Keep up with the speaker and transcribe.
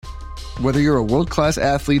Whether you're a world-class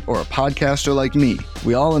athlete or a podcaster like me,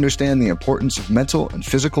 we all understand the importance of mental and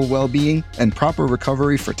physical well-being and proper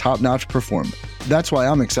recovery for top-notch performance. That's why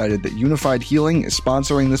I'm excited that Unified Healing is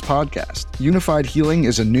sponsoring this podcast. Unified Healing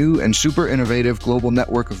is a new and super innovative global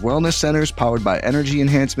network of wellness centers powered by Energy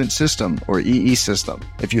Enhancement System, or EE System.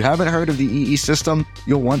 If you haven't heard of the EE System,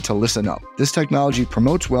 you'll want to listen up. This technology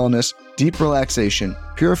promotes wellness, deep relaxation,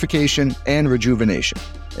 purification, and rejuvenation.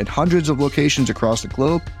 In hundreds of locations across the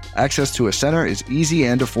globe, access to a center is easy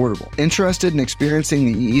and affordable. Interested in experiencing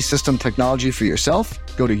the EE System technology for yourself?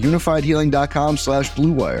 Go to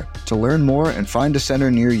unifiedhealing.com/bluewire to learn more and find a center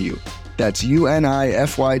near you. That's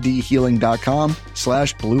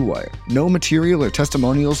unifydhealing.com/bluewire. No material or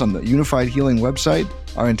testimonials on the Unified Healing website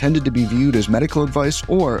are intended to be viewed as medical advice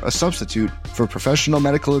or a substitute for professional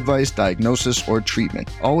medical advice, diagnosis, or treatment.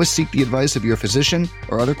 Always seek the advice of your physician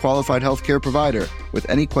or other qualified healthcare provider with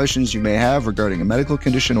any questions you may have regarding a medical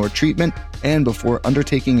condition or treatment and before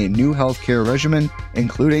undertaking a new healthcare regimen,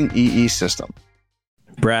 including EE System.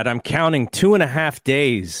 Brad, I'm counting 2.5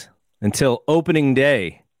 days until opening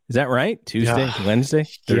day. Is that right? Tuesday, Wednesday,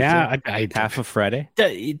 Thursday? Yeah, half of Friday.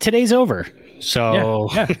 Today's over. So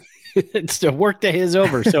yeah. It's the work day is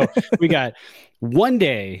over. So we got 1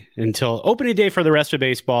 day until opening day for the rest of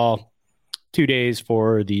baseball, 2 days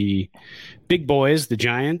for the big boys, the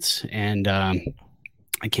Giants, and I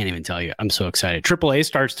can't even tell you. I'm so excited. AAA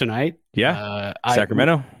starts tonight. Yeah,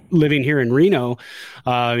 Sacramento. Living here in Reno,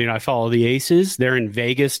 I follow the Aces. They're in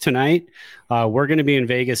Vegas tonight. We're going to be in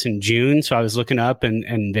Vegas in June. So I was looking up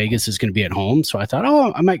and Vegas is going to be at home. So I thought,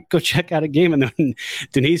 I might go check out a game. And then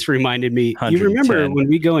Denise reminded me, you remember when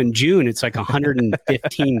we go in June, it's like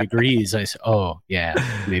 115 degrees. I said,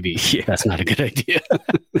 maybe that's not a good idea.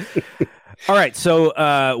 All right.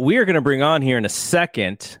 So we are going to bring on here in a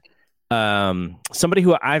second somebody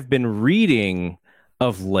who I've been reading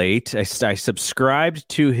of late. I subscribed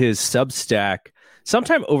to his Substack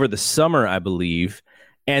sometime over the summer, I believe.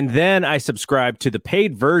 And then I subscribed to the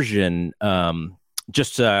paid version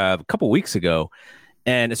just a couple weeks ago.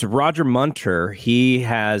 And it's Roger Munter. He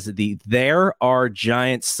has the There Are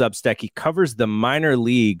Giants Substack. He covers the minor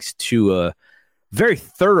leagues to a very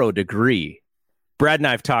thorough degree. Brad and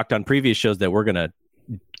I have talked on previous shows that we're going to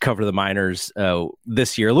cover the minors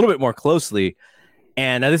this year a little bit more closely.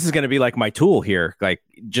 And this is going to be like my tool here. Like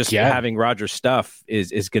having Roger's stuff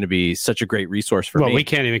is going to be such a great resource for me. Well, we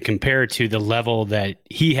can't even compare to the level that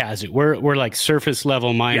he has it. We're like surface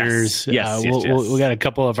level minors. Yes. We got a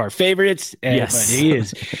couple of our favorites. But he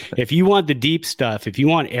is. If you want the deep stuff, if you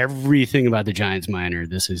want everything about the Giants minor,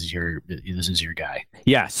 this is your guy.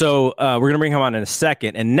 Yeah. So we're going to bring him on in a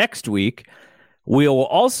second. And next week, we'll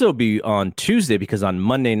also be on Tuesday because on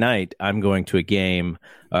Monday night, I'm going to a game.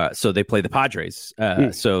 So they play the Padres.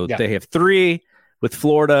 They have 3 with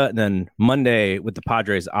Florida. And then Monday with the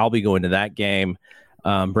Padres, I'll be going to that game,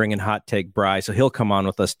 bringing Hot Take Bry. So he'll come on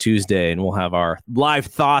with us Tuesday and we'll have our live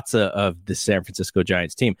thoughts of the San Francisco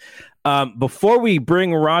Giants team. Before we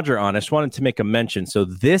bring Roger on, I just wanted to make a mention. So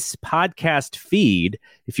this podcast feed,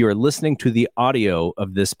 if you are listening to the audio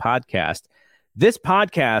of this podcast, the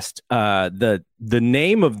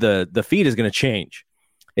name of the feed is going to change.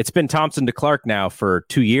 It's been Thompson to Clark now for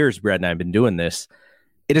 2 years. Brad and I have been doing this.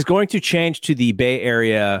 It is going to change to the Bay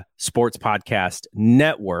Area Sports Podcast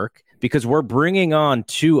Network because we're bringing on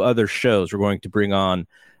 2 other shows. We're going to bring on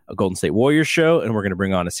a Golden State Warriors show, and we're going to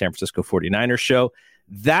bring on a San Francisco 49ers show.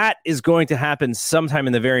 That is going to happen sometime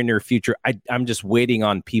in the very near future. I'm just waiting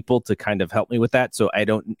on people to kind of help me with that, so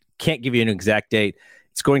can't give you an exact date.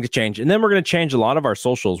 It's going to change. And then we're going to change a lot of our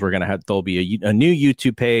socials. There'll be a new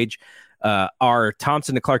YouTube page. Our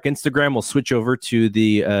Thompson to Clark Instagram will switch over to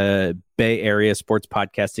the Bay Area Sports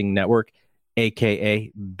Podcasting Network,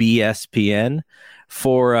 aka BSPN,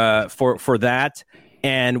 for that.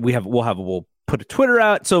 And we'll put a Twitter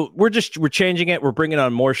out. So we're changing it. We're bringing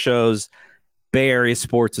on more shows. Bay Area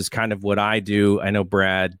Sports is kind of what I do. I know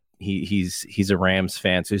Brad. He's a Rams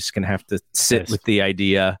fan, so he's just gonna have to sit with the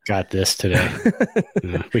idea. Got this today.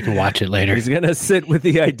 We can watch it later. He's gonna sit with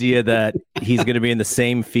the idea that he's gonna be in the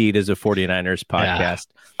same feed as a 49ers podcast.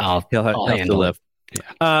 He'll have to live.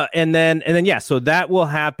 Yeah. And then so that will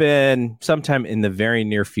happen sometime in the very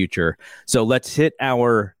near future. So let's hit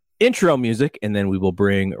our intro music, and then we will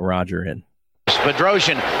bring Roger in.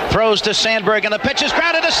 Bedrosian throws to Sandberg, and the pitch is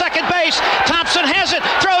grounded to second base. Thompson has it,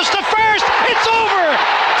 throws to first. It's over.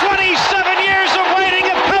 27 years of waiting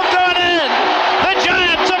have come to an end. The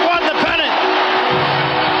Giants have won the pennant.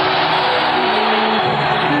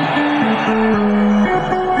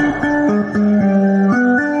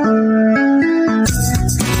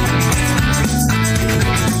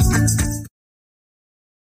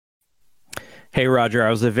 Hey, Roger, I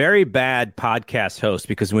was a very bad podcast host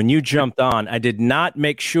because when you jumped on, I did not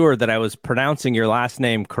make sure that I was pronouncing your last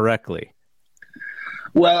name correctly.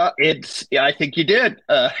 Well, I think you did.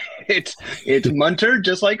 It's Munter,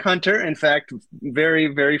 just like Hunter. In fact, very,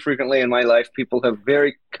 very frequently in my life, people have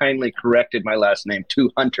very kindly corrected my last name to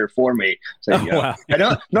Hunter for me. So, Wow. I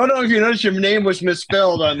don't know if you noticed your name was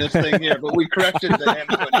misspelled on this thing here, but we corrected the M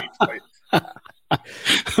to an H.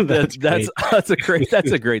 That's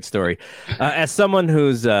a great story. As someone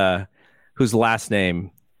whose last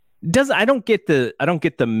name I don't get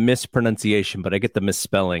the mispronunciation, but I get the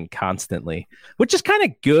misspelling constantly, which is kind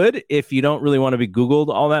of good if you don't really want to be Googled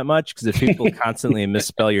all that much, because if people constantly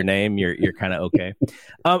misspell your name, you're kind of okay.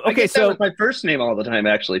 I get that with my first name all the time.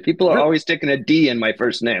 Actually, people are always sticking a D in my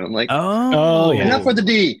first name. I'm like, oh yeah. Enough with the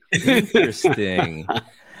D. Interesting.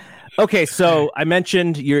 Okay, so I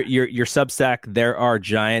mentioned your Substack. There Are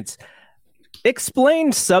Giants.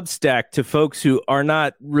 Explain Substack to folks who are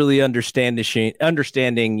not really understanding,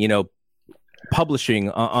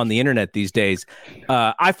 publishing on the internet these days.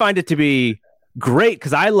 I find it to be great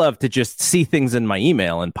because I love to just see things in my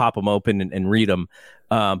email and pop them open and read them.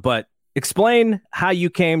 But explain how you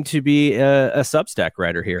came to be a Substack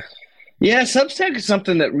writer here. Yeah, Substack is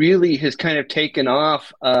something that really has kind of taken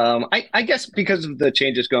off. I guess because of the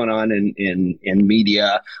changes going on in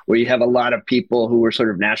media, where you have a lot of people who were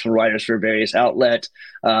sort of national writers for various outlets,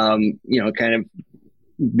 kind of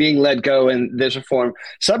being let go in this form.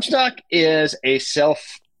 Substack is a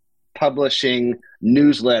self-publishing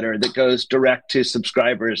newsletter that goes direct to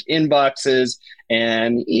subscribers' inboxes,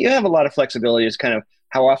 and you have a lot of flexibility as kind of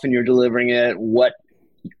how often you're delivering it,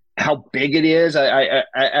 how big it is. I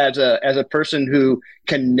as a person who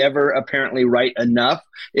can never apparently write enough,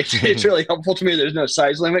 it's really helpful to me. There's no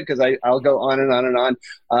size limit because I'll go on and on and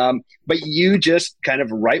on. But you just kind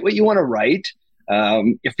of write what you want to write.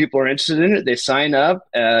 If people are interested in it, they sign up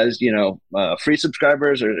as free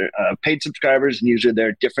subscribers or paid subscribers, and usually there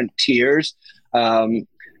are different tiers.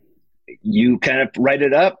 You kind of write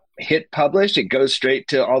it up, hit publish, it goes straight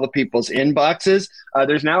to all the people's inboxes.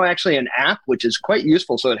 There's now actually an app which is quite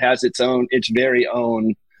useful, so it has its very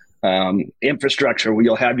own infrastructure where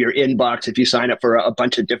you'll have your inbox. If you sign up for a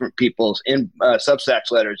bunch of different people's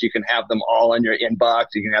Substack letters, you can have them all in your inbox.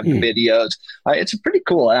 You can have the videos. It's a pretty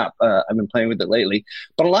cool app. I've been playing with it lately.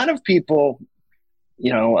 But a lot of people,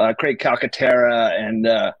 Craig Calcaterra and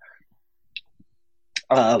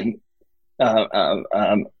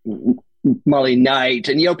Molly Knight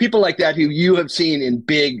and people like that who you have seen in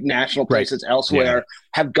big national places elsewhere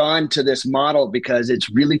have gone to this model because it's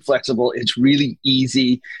really flexible, it's really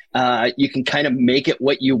easy. You can kind of make it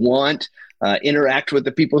what you want, interact with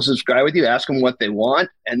the people who subscribe with you, ask them what they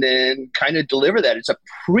want, and then kind of deliver that. It's a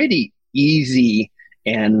pretty easy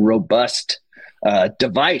and robust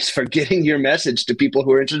device for getting your message to people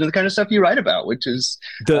who are interested in the kind of stuff you write about, which is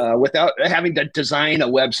without having to design a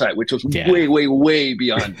website, which was way, way, way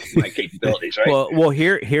beyond my capabilities. Right. Well,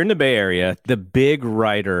 here in the Bay Area, the big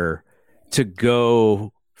writer to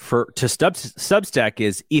go to Substack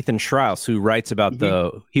is Ethan Strauss, who writes about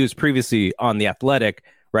he was previously on The Athletic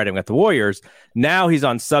writing about the Warriors. Now he's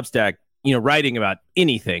on Substack, writing about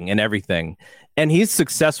anything and everything. And he's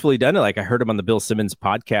successfully done it. Like I heard him on the Bill Simmons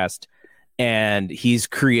podcast. And he's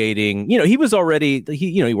creating, he was already,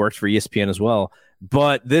 he worked for ESPN as well.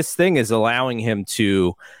 But this thing is allowing him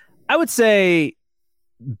to, I would say,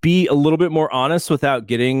 be a little bit more honest without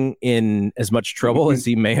getting in as much trouble as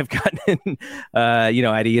he may have gotten in, at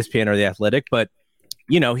ESPN or The Athletic. But,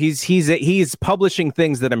 he's publishing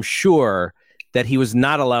things that I'm sure that he was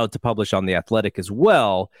not allowed to publish on The Athletic as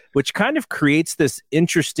well, which kind of creates this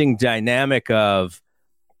interesting dynamic of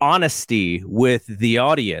honesty with the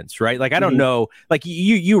audience, right? Like, I don't know, like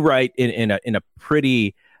you write in a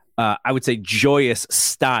pretty, I would say, joyous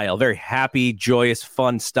style, very happy, joyous,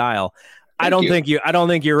 fun style. I don't think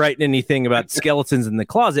you're writing anything about skeletons in the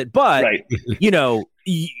closet, but if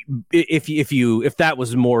that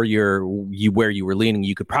was more where you were leaning,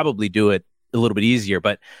 you could probably do it a little bit easier.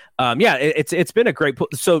 But it's been a great.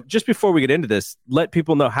 So just before we get into this, let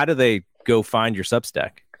people know, how do they go find your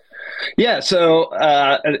Substack? Yeah, so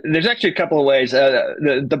there's actually a couple of ways.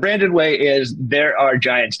 The branded way is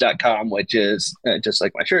therearegiants.com, which is just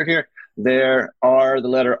like my shirt here. There are the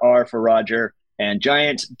letter R for Roger and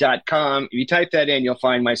giants.com. If you type that in, you'll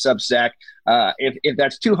find my Substack. If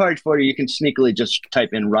that's too hard for you, you can sneakily just type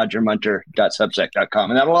in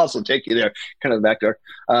rogermunter.substack.com, and that'll also take you there, kind of the back door.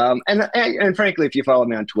 And frankly, if you follow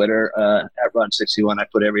me on Twitter, at Ron61, I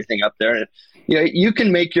put everything up there. You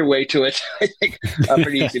can make your way to it, I think,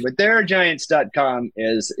 pretty easy. But therearegiants.com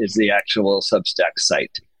is the actual Substack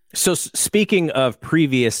site. So speaking of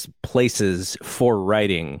previous places for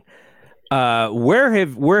writing, where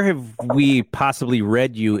have we possibly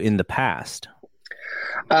read you in the past?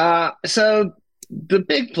 So the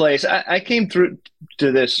big place, I came through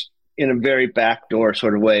to this in a very backdoor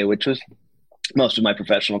sort of way, which was most of my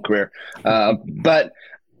professional career. But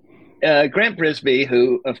Grant Brisbee,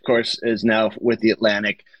 who of course is now with The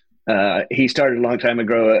Atlantic, he started a long time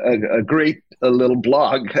ago a great little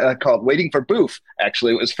blog called Waiting for Boof.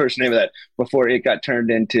 Actually, it was the first name of that before it got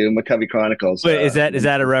turned into McCovey Chronicles. Wait, is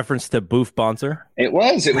that a reference to Boof Bonser? It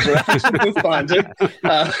was a reference to Boof Bonser,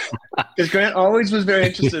 because Grant always was very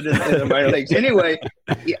interested in the minor leagues. Anyway,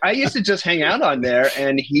 I used to just hang out on there,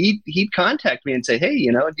 and he'd contact me and say, "Hey,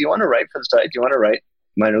 do you want to write for the site? Do you want to write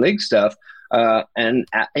minor league stuff?" And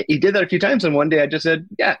he did that a few times, and one day I just said,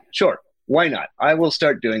 "Yeah, sure. Why not? I will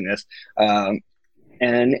start doing this."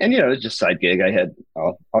 And it was just a side gig. I had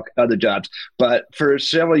all other jobs, but for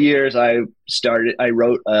several years I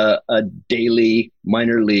wrote a daily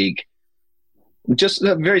minor league, just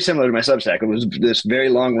very similar to my Substack. It was this very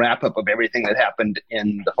long wrap up of everything that happened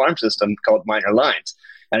in the farm system called Minor Lines.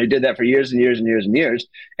 And I did that for years and years and years and years.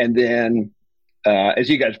 And then, as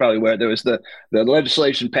you guys are probably aware, there was the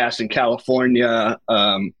legislation passed in California,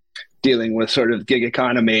 dealing with sort of gig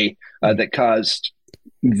economy, that caused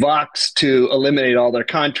Vox to eliminate all their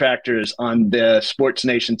contractors on the Sports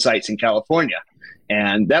Nation sites in California.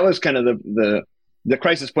 And that was kind of the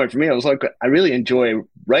crisis point for me. I was like, I really enjoy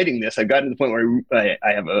writing this. I've gotten to the point where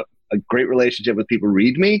I have a great relationship with people who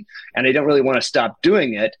read me, and I don't really want to stop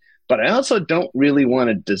doing it. But I also don't really want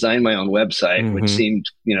to design my own website, which seemed,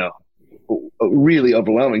 really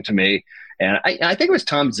overwhelming to me. And I think it was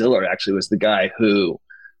Tom Ziller actually was the guy who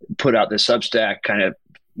put out this Substack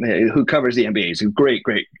who covers the NBA. He's a great,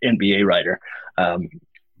 great NBA writer.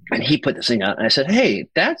 And he put this thing out, and I said, "Hey,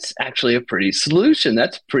 that's actually a pretty solution.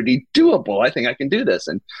 That's pretty doable. I think I can do this."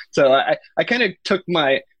 And so I kind of took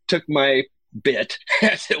my bit,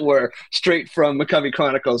 as it were, straight from McCovey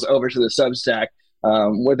Chronicles over to the Substack,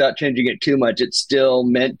 without changing it too much. It's still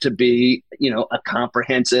meant to be, a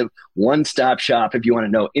comprehensive one-stop shop. If you want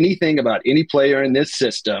to know anything about any player in this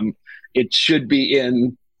system, it should be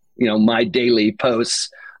in, my daily posts,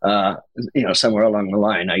 somewhere along the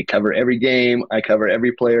line. I cover every game. I cover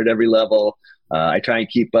every player at every level. I try and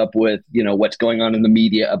keep up with, what's going on in the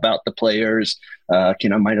media about the players,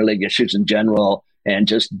 minor league issues in general, and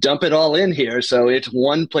just dump it all in here. So it's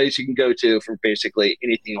one place you can go to for basically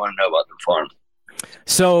anything you want to know about the farm.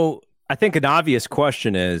 So I think an obvious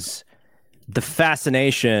question is the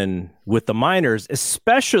fascination with the minors,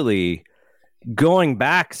 especially going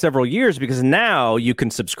back several years, because now you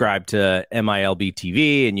can subscribe to MILB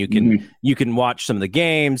TV and you can watch some of the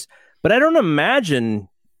games. But I don't imagine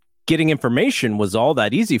getting information was all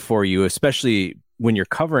that easy for you, especially when you're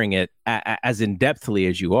covering it as in-depthly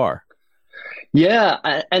as you are.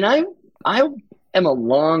 Yeah, and I am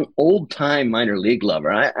a old time minor league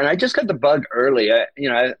lover, and I just got the bug early. I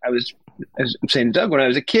was saying to Doug, when I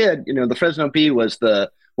was a kid, the Fresno Bee was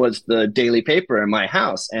the daily paper in my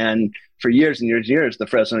house, and for years and years and years, the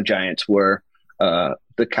Fresno Giants were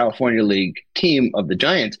the California League team of the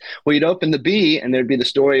Giants. Well, you'd open the Bee, and there'd be the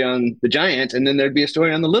story on the Giants, and then there'd be a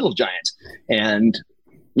story on the Little Giants. And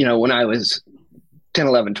when I was 10,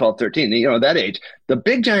 11, 12, 13, that age, the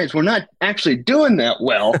big Giants were not actually doing that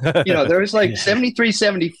well. There was like 73,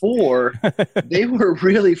 74. They were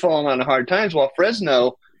really falling on hard times, while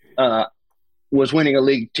Fresno was winning a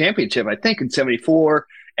league championship, I think, in 74.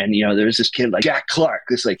 And, there was this kid like Jack Clark,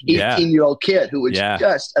 this like 18-year-old kid who was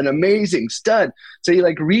just an amazing stud. So you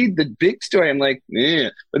read the big story, I'm like, eh.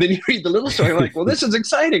 But then you read the little story, I'm like, well, this is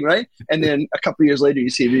exciting, right? And then a couple of years later, you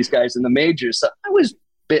see these guys in the majors. So I was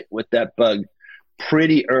bit with that bug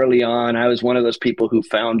pretty early on. I was one of those people who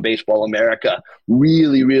found Baseball America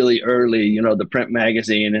really, really early, the print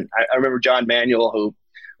magazine. And I remember John Manuel, who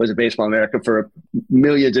was at Baseball America for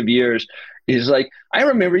millions of years. He's like, I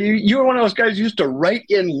remember you were one of those guys who used to write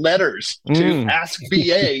in letters to Ask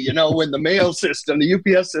BA, when the mail system, the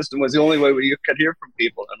UPS system was the only way where you could hear from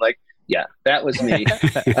people. I'm like, yeah, that was me.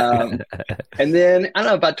 And then, I don't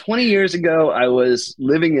know, about 20 years ago, I was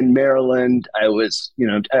living in Maryland. I was,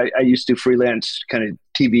 I used to freelance kind of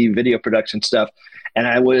TV video production stuff. And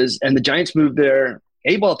the Giants moved their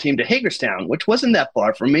A-ball team to Hagerstown, which wasn't that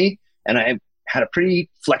far from me. And I had a pretty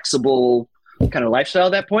flexible kind of lifestyle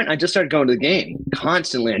at that point. I just started going to the game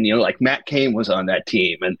constantly. And, like Matt Cain was on that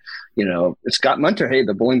team. And, Scott Munter,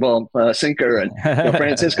 the bowling ball sinker, and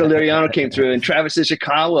Francisco Liriano came through, and Travis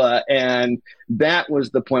Ishikawa. And that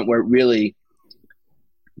was the point where it really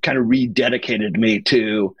kind of rededicated me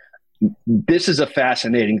to this is a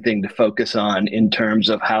fascinating thing to focus on in terms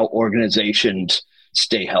of how organizations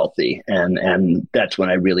stay healthy. And that's when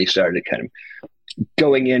I really started kind of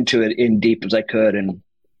going into it in deep as I could and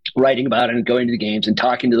writing about it and going to the games and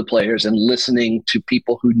talking to the players and listening to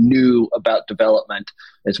people who knew about development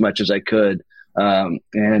as much as I could. And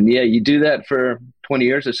yeah, you do that for 20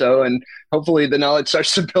 years or so, and hopefully the knowledge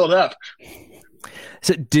starts to build up.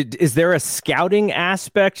 So is there a scouting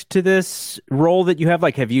aspect to this role that you have?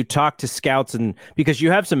 Like, have you talked to scouts? And because you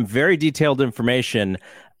have some very detailed information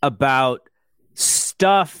about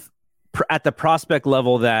stuff at the prospect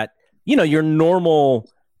level that, you know, your normal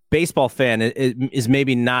baseball fan is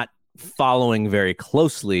maybe not following very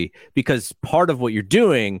closely, because part of what you're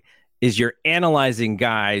doing is you're analyzing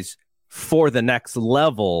guys for the next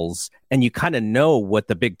levels, and you kind of know what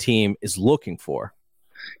the big team is looking for.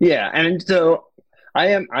 Yeah. And so I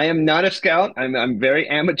am not a scout. I'm very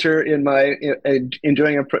amateur in my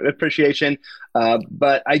enjoying appreciation.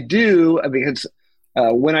 But I do, because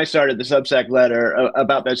when I started the Substack letter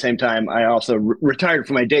about that same time, I also retired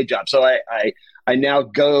from my day job. So I now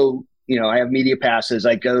go, you know, I have media passes.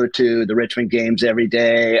 I go to the Richmond games every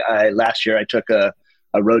day. Last year I took a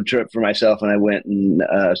road trip for myself, and I went and,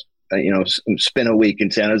 spent a week in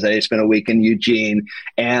San Jose, spent a week in Eugene.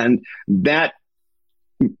 And that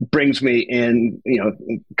brings me in, you know,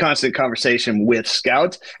 constant conversation with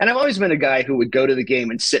scouts. And I've always been a guy who would go to the game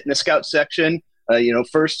and sit in the scout section,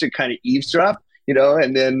 first to kind of eavesdrop, you know,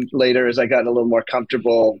 and then later as I got a little more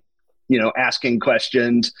comfortable, you know, asking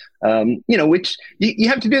questions, which you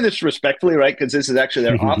have to do this respectfully, right? Because this is actually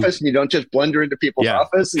their office, and you don't just blunder into people's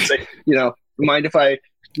office and say, you know, mind if I,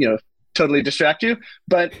 you know, totally distract you?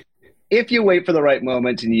 But if you wait for the right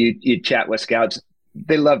moment and you chat with scouts,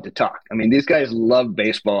 they love to talk. I mean, these guys love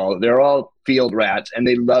baseball. They're all field rats, and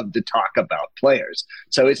they love to talk about players.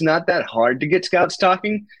 So it's not that hard to get scouts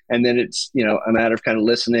talking. And then it's, you know, a matter of kind of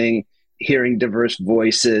listening, hearing diverse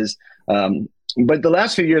voices. But the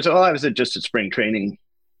last few years, I was just at spring training,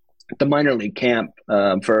 the minor league camp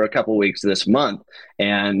for a couple of weeks this month.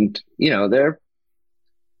 And, you know, they're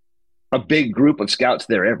a big group of scouts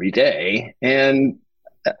there every day. And,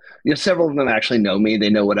 several of them actually know me.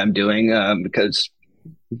 They know what I'm doing because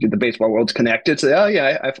the baseball world's connected. So, oh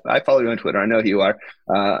yeah, I follow you on Twitter. I know who you are.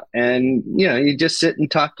 And, you know, you just sit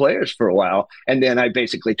and talk players for a while. And then I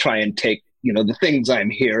basically try and take, you know, the things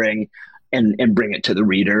I'm hearing and bring it to the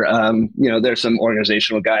reader. There's some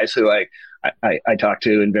organizational guys who I talk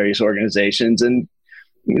to in various organizations, and,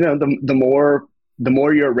 you know, the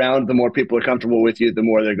more you're around, the more people are comfortable with you, the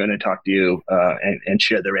more they're going to talk to you and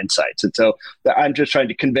share their insights. And so I'm just trying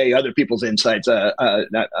to convey other people's insights. I'm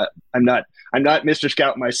not Mr.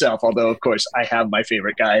 Scout myself, although of course I have my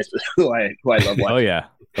favorite guys who I love watching.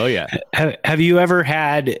 Oh yeah. Have you ever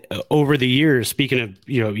had, over the years, speaking of,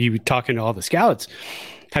 you know, you talking to all the scouts,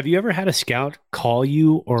 have you ever had a scout call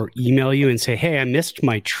you or email you and say, "Hey, I missed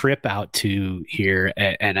my trip out to here,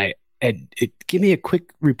 and give me a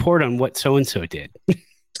quick report on what so-and-so did"?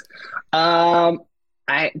 That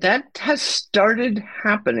has started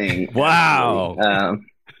happening. Wow.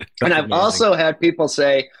 And I've also had people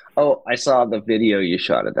say, "Oh, I saw the video you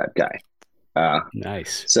shot of that guy."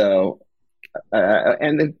 Nice. So,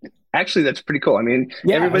 actually, that's pretty cool. I mean,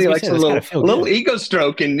 everybody likes a little ego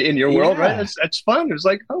stroke in your world, right? That's fun. It's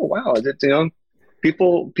like, oh wow, you know,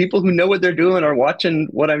 people who know what they're doing are watching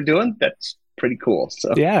what I'm doing. That's pretty cool.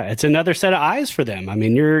 So yeah, it's another set of eyes for them. I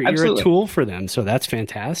mean, you're a tool for them, so that's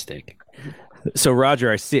fantastic. So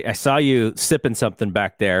Roger, I saw you sipping something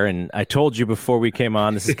back there, and I told you before we came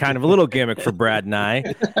on, this is kind of a little gimmick for Brad and I.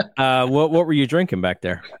 What were you drinking back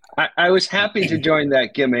there? I was happy to join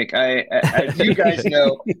that gimmick. As you guys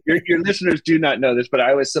know, your listeners do not know this, but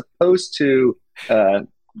I was supposed to, I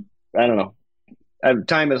don't know,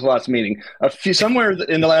 time has lost meaning. Somewhere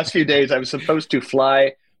in the last few days, I was supposed to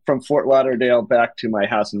fly from Fort Lauderdale back to my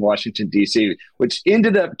house in Washington, D.C., which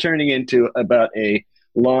ended up turning into about a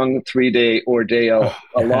long 3-day ordeal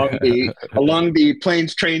along the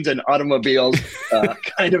planes, trains, and automobiles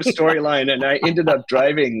kind of storyline. And I ended up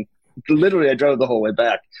driving. Literally, I drove the whole way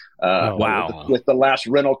back. With the last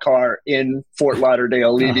rental car in Fort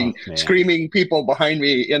Lauderdale, leaving screaming people behind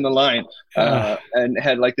me in the line, and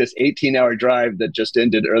had like this 18-hour drive that just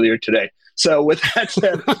ended earlier today. So with that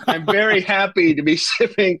said, I'm very happy to be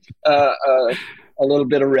sipping a little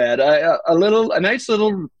bit of red, a nice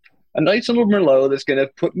little a nice little Merlot that's going to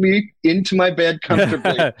put me into my bed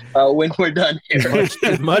comfortably when we're done here.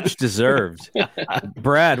 Much deserved.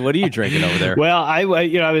 Brad, what are you drinking over there? Well, I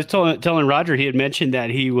was telling Roger, he had mentioned that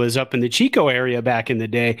he was up in the Chico area back in the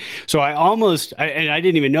day. So I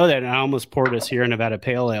didn't even know that, and I almost poured us Sierra Nevada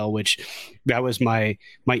Pale Ale, which that was my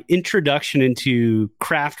introduction into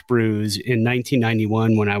craft brews in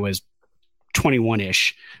 1991 when I was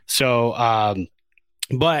 21-ish. So,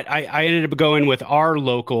 but I ended up going with our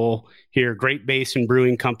local here, Great Basin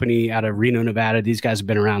Brewing Company out of Reno, Nevada. These guys have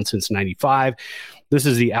been around since 95. This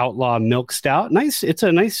is the Outlaw Milk Stout. Nice. It's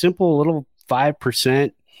a nice, simple little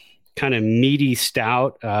 5% kind of meaty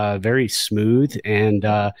stout, very smooth. And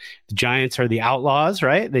the Giants are the Outlaws,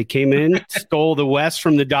 right? They came in, stole the West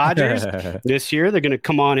from the Dodgers. This year, they're going to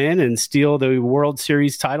come on in and steal the World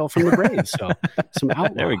Series title from the Braves. So some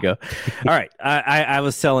Outlaw. There we go. All right. I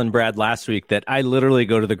was telling Brad last week that I literally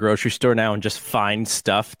go to the grocery store now and just find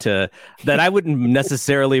stuff that I wouldn't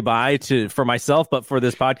necessarily buy for myself, but for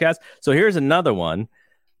this podcast. So here's another one.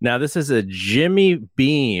 Now, this is a Jimmy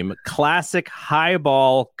Beam classic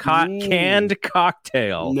highball canned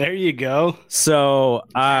cocktail. There you go. So,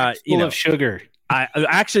 full of sugar. I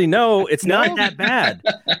actually no, it's not that bad.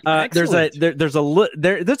 There's a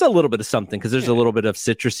little bit of something because there's a little bit of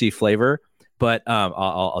citrusy flavor, but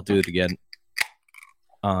I'll do it again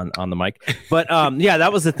on the mic. But yeah,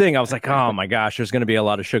 that was the thing. I was like, oh my gosh, there's going to be a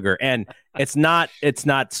lot of sugar, and it's not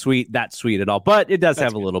sweet at all, but it does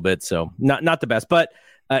have a little bit. So not the best, but.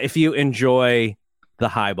 If you enjoy the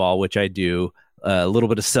highball, which I do, a little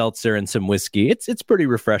bit of seltzer and some whiskey, it's pretty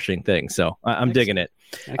refreshing thing. So I'm digging it.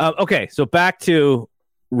 Okay, so back to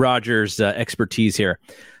Roger's expertise here.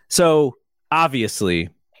 So obviously,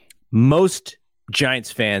 most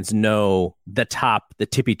Giants fans know the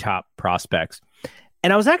tippy top prospects,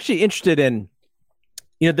 and I was actually interested in,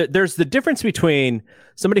 there's the difference between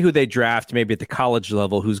somebody who they draft maybe at the college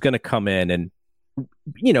level who's going to come in and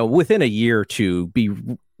within a year or two,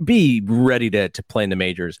 be ready to play in the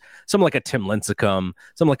majors. Someone like a Tim Lincecum,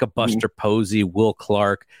 someone like a Buster Posey, Will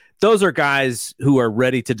Clark. Those are guys who are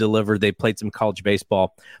ready to deliver. They played some college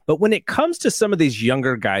baseball. But when it comes to some of these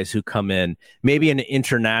younger guys who come in, maybe an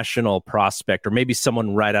international prospect or maybe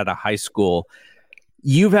someone right out of high school,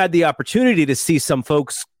 you've had the opportunity to see some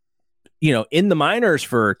folks, in the minors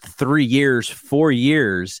for 3 years, 4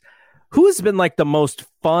 years. Who has been like the most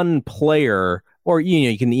fun player, or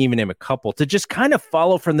you can even name a couple, to just kind of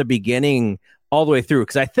follow from the beginning all the way through?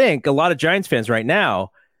 Because I think a lot of Giants fans right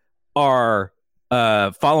now are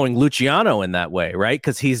following Luciano in that way, right?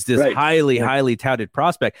 Because he's this highly touted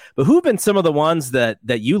prospect. But who have been some of the ones that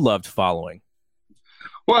you loved following?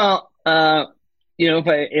 Well,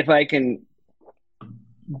 if I can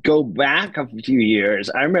go back a few years,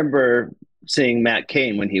 I remember seeing Matt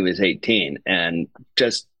Cain when he was 18 and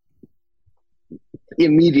just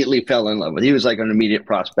immediately fell in love with. He was like an immediate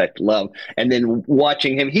prospect love. And then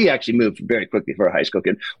watching him, he actually moved very quickly for a high school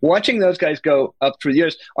kid. Watching those guys go up through the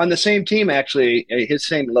years on the same team, actually, his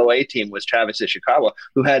same low A team was Travis Ishikawa,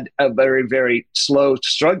 who had a very, very slow,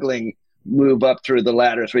 struggling move up through the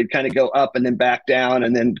ladder. So he'd kind of go up and then back down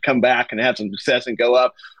and then come back and have some success and go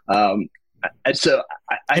up. So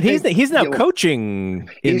he's now coaching.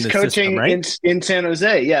 He's coaching system, right? in San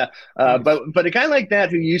Jose, yeah. But a guy like that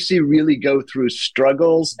who you see really go through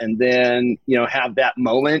struggles and then have that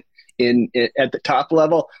moment at the top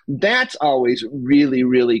level, that's always really,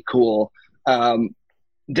 really cool.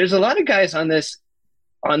 There's a lot of guys on this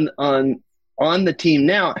on the team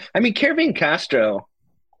now. I mean, Kervin Castro,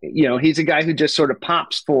 he's a guy who just sort of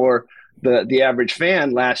pops for the average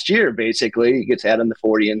fan last year. Basically, he gets out in the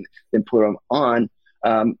 40 and then put him on.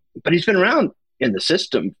 But he's been around in the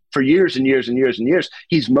system for years and years and years and years.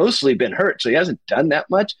 He's mostly been hurt, so he hasn't done that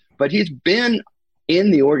much, but he's been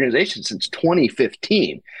in the organization since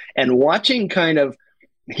 2015. And watching kind of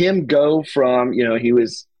him go from, he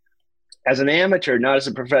was as an amateur, not as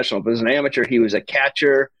a professional, but as an amateur, he was a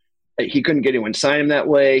catcher. He couldn't get anyone to sign him that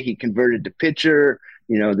way. He converted to pitcher.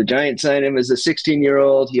 The Giants signed him as a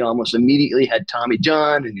 16-year-old. He almost immediately had Tommy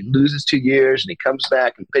John, and he loses 2 years, and he comes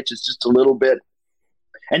back and pitches just a little bit.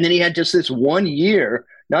 And then he had just this 1 year,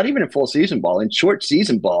 not even in full season ball, in short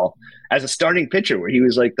season ball, as a starting pitcher, where he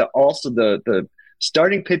was like the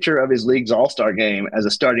starting pitcher of his league's all-star game as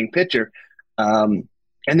a starting pitcher. And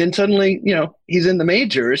then suddenly, he's in the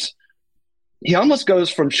majors. He almost goes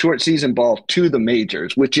from short season ball to the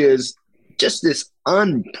majors, which is just this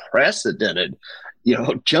unprecedented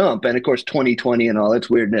jump. And of course, 2020 and all its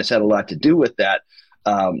weirdness had a lot to do with that.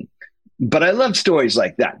 But I love stories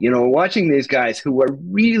like that, watching these guys who are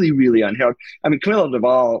really, really unheralded. I mean, Camilo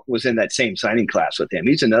Doval was in that same signing class with him.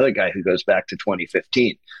 He's another guy who goes back to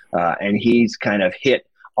 2015, and he's kind of hit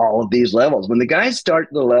all of these levels. When the guys start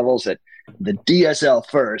the levels at the DSL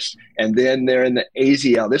first, and then they're in the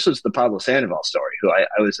AZL. This was the Pablo Sandoval story, who I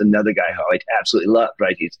was another guy who I absolutely loved,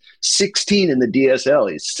 right? He's 16 in the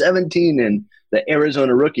DSL. He's 17 in the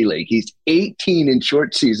Arizona Rookie League. He's 18 in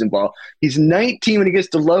short season ball. He's 19 when he gets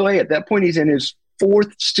to low A. At that point, he's in his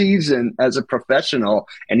 4th season as a professional,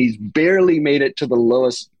 and he's barely made it to the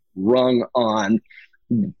lowest rung on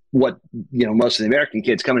what, most of the American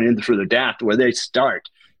kids coming in through the draft, where they start.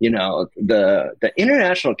 The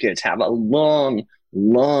international kids have a long,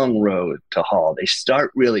 long road to haul. They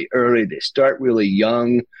start really early. They start really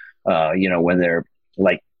young, when they're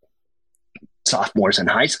like sophomores in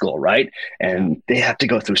high school, right? And they have to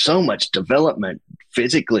go through so much development,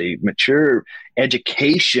 physically mature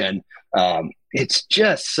education. It's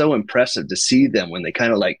just so impressive to see them when they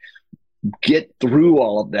kind of like get through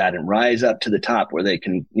all of that and rise up to the top where they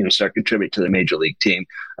can, start contributing to the major league team.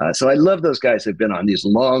 So I love those guys who've been on these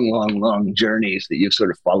long, long, long journeys that you've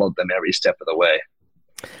sort of followed them every step of the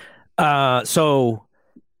way. So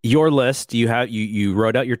your list, you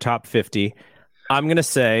wrote out your top 50. I'm going to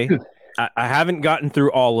say I haven't gotten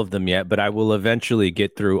through all of them yet, but I will eventually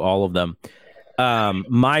get through all of them.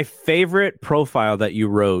 My favorite profile that you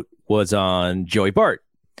wrote was on Joey Bart,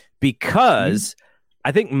 because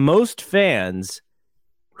I think most fans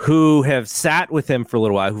who have sat with him for a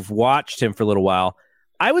little while, who've watched him for a little while,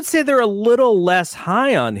 I would say they're a little less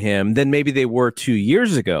high on him than maybe they were 2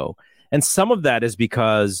 years ago. And some of that is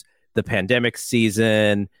because the pandemic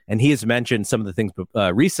season, and he has mentioned some of the things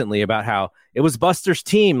recently about how it was Buster's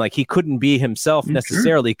team. Like, he couldn't be himself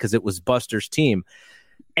necessarily because it was Buster's team.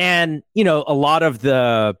 And, a lot of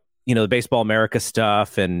the, the Baseball America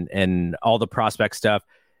stuff and all the prospect stuff,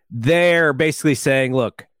 they're basically saying,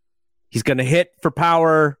 look, he's going to hit for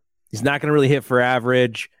power. He's not going to really hit for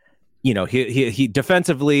average. He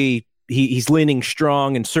defensively, he's leaning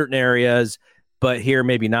strong in certain areas, but here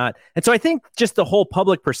maybe not. And so I think just the whole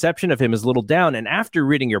public perception of him is a little down. And after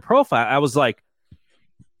reading your profile, I was like,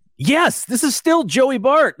 yes, this is still Joey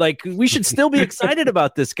Bart. Like, we should still be excited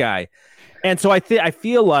about this guy. And so I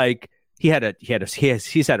feel like he's had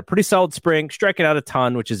a pretty solid spring, striking out a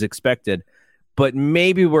ton, which is expected. But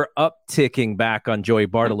maybe we're upticking back on Joey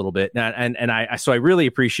Bart a little bit. So I really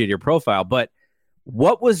appreciate your profile. But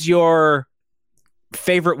what was your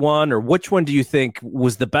favorite one, or which one do you think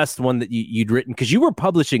was the best one that you'd written? Because you were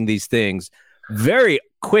publishing these things very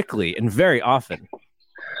quickly and very often.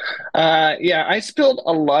 Yeah, I spilled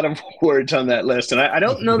a lot of words on that list. And I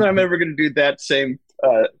don't know that I'm ever going to do that same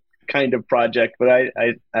kind of project. But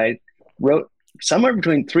I wrote somewhere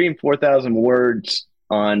between 3,000 and 4,000 words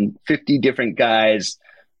on 50 different guys,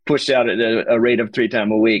 pushed out at a rate of 3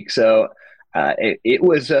 times a week. So it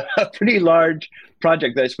was a pretty large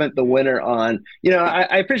project that I spent the winter on.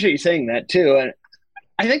 I appreciate you saying that too. And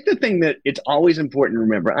I think the thing that it's always important to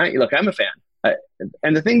remember, look, I'm a fan.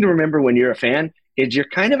 And the thing to remember when you're a fan is you're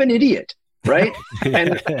kind of an idiot, right?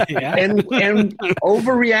 And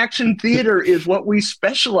overreaction theater is what we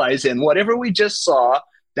specialize in. Whatever we just saw,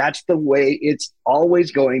 that's the way it's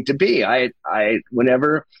always going to be.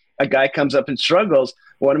 Whenever a guy comes up and struggles,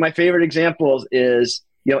 one of my favorite examples is,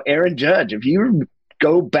 Aaron Judge. If you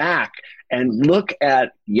go back and look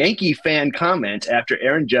at Yankee fan comments after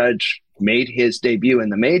Aaron Judge made his debut in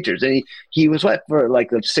the majors, and he was for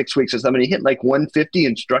like 6 weeks or something, he hit like 150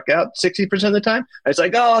 and struck out 60% of the time. It's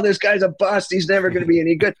like, oh, this guy's a bust. He's never going to be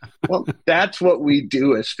any good. Well, that's what we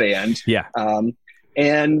do as fans. Yeah.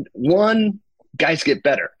 And guys get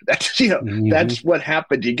better. That's that's what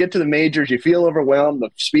happens. You get to the majors, you feel overwhelmed. The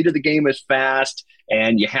speed of the game is fast,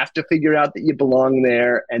 and you have to figure out that you belong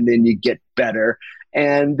there, and then you get better.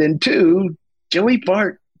 And then 2, Joey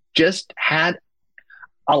Bart just had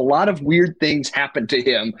a lot of weird things happen to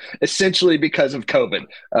him, essentially because of COVID.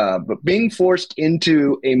 But being forced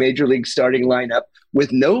into a major league starting lineup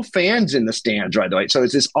with no fans in the stands, right away. So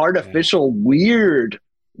it's this artificial, weird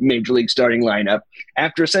major league starting lineup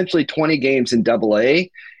after essentially 20 games in AA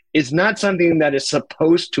is not something that is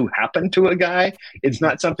supposed to happen to a guy. It's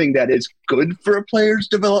not something that is good for a player's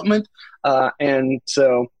development. And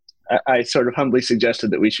so I sort of humbly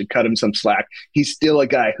suggested that we should cut him some slack. He's still a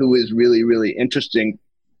guy who is really, really interesting.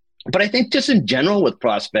 But I think just in general with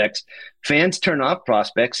prospects, fans turn off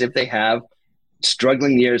prospects if they have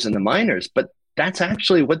struggling years in the minors. But that's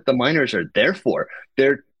actually what the minors are there for.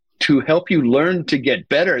 They're to help you learn to get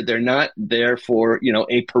better. They're not there for,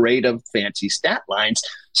 a parade of fancy stat lines.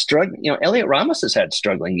 Elliot Ramos has had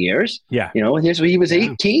struggling years. Yeah. He was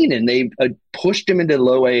 18 and they pushed him into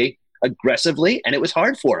low A aggressively, and it was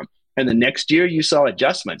hard for him. And the next year you saw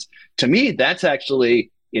adjustments. To me, that's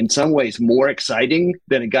actually in some ways more exciting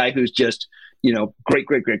than a guy who's just,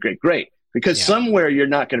 great. Because somewhere you're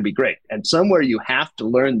not going to be great. And somewhere you have to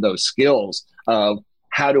learn those skills of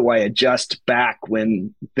how do I adjust back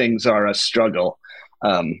when things are a struggle.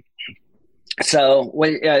 So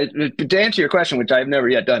to answer your question, which I've never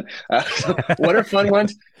yet done, what are fun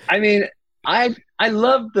ones? I mean, I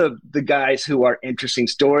love the guys who are interesting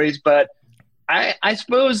stories, but I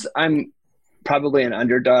suppose I'm probably an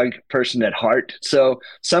underdog person at heart. So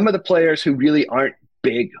some of the players who really aren't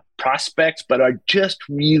big prospects, but are just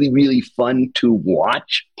really, really fun to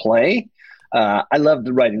watch play. I loved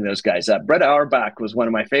writing those guys up. Brett Auerbach was one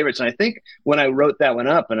of my favorites. And I think when I wrote that one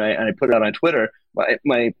up and I put it out on Twitter,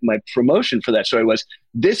 my promotion for that story was,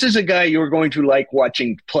 this is a guy you're going to like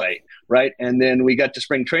watching play, right? And then we got to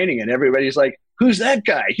spring training and everybody's like, who's that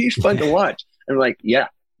guy? He's fun to watch. And I'm like, yeah,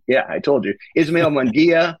 I told you. Ismael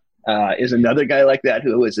Munguia is another guy like that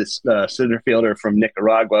who is a center fielder from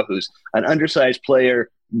Nicaragua who's an undersized player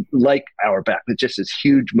like Auerbach with just this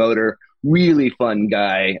huge motor. Really fun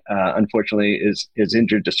guy. Unfortunately, is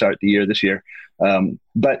injured to start the year this year.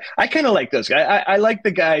 But I kind of like those guys. I like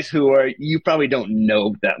the guys who you probably don't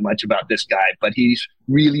know that much about this guy, but he's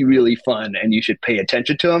really, really fun, and you should pay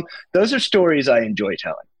attention to him. Those are stories I enjoy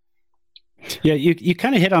telling. Yeah, you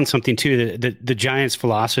kind of hit on something too. The Giants'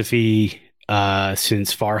 philosophy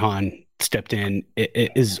since Farhan stepped in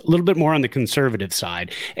is a little bit more on the conservative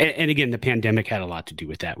side, and again, the pandemic had a lot to do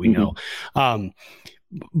with that. We know.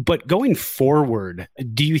 But going forward,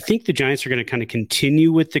 do you think the Giants are going to kind of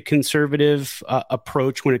continue with the conservative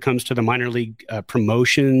approach when it comes to the minor league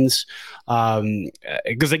promotions?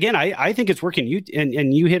 Because again, I think it's working.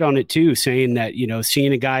 You hit on it too, saying that,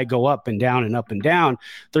 seeing a guy go up and down and up and down,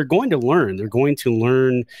 they're going to learn. They're going to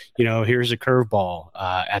learn, here's a curveball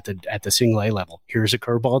at the single A level. Here's a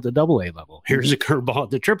curveball at the double A level. Here's a curveball at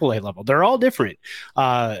the triple A level. They're all different.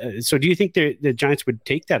 So do you think the Giants would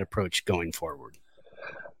take that approach going forward?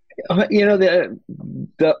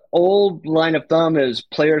 The old line of thumb is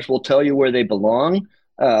players will tell you where they belong.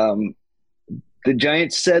 The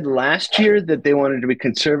Giants said last year that they wanted to be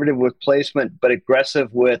conservative with placement, but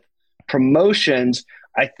aggressive with promotions.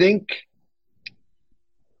 I think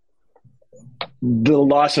the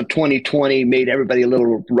loss of 2020 made everybody a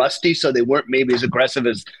little rusty, so they weren't maybe as aggressive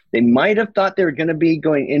as they might have thought they were going to be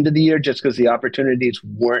going into the year, just because the opportunities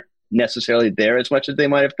weren't necessarily there as much as they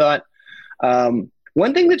might have thought.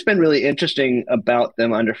 One thing that's been really interesting about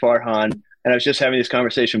them under Farhan, and I was just having this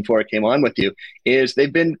conversation before I came on with you, is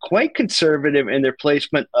they've been quite conservative in their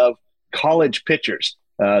placement of college pitchers.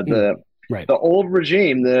 The old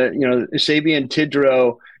regime, Sabian,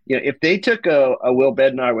 Tidrow, if they took a Will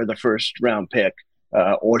Bednar with a first round pick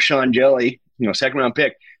or Sean Jelly, second round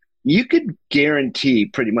pick, you could guarantee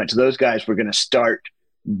pretty much those guys were going to start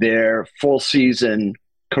their full season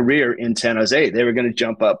career in San Jose. They were going to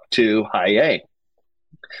jump up to high A.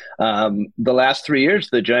 The last 3 years,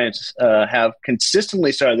 the Giants have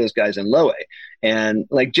consistently started those guys in low A. And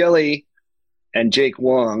like Jelly and Jake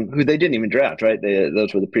Wong, who they didn't even draft, right?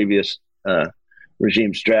 Those were the previous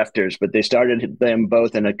regime's drafters, but they started them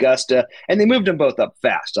both in Augusta, and they moved them both up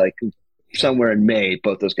fast. Like somewhere in May,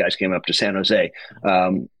 both those guys came up to San Jose.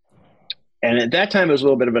 And at that time, it was a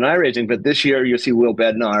little bit of an eye-raising, but this year you'll see Will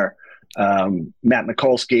Bednar, Matt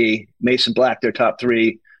Mikulski, Mason Black, their top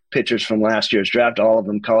three pitchers from last year's draft, all of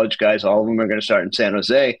them college guys, all of them are going to start in San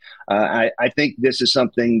Jose. I think this is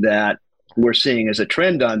something that we're seeing as a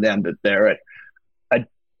trend on them, that they're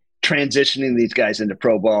transitioning these guys into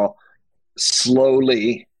pro ball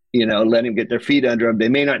slowly, letting them get their feet under them. They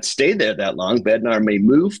may not stay there that long. Bednar may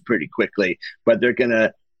move pretty quickly, but they're going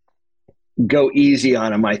to go easy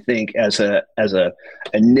on them, I think, as a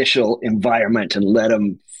initial environment, and let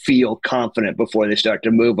them feel confident before they start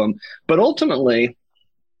to move them. But ultimately,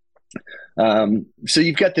 so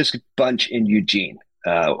you've got this bunch in Eugene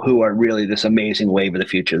who are really this amazing wave of the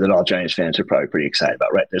future that all Giants fans are probably pretty excited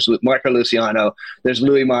about, right? There's Marco Luciano, there's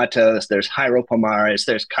Louis Matos, there's Jairo Pomares,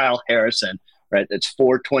 there's Kyle Harrison, right? That's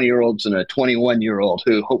 4 20-year-olds and a 21-year-old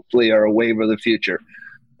who hopefully are a wave of the future.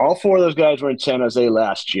 All four of those guys were in San Jose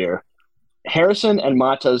last year. Harrison and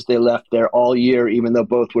Matos, they left there all year, even though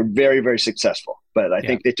both were very, very successful. But I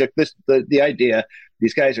think they took the idea.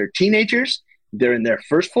 These guys are teenagers. They're in their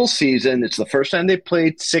first full season. It's the first time they've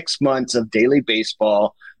played 6 months of daily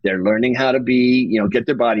baseball. They're learning how to be, get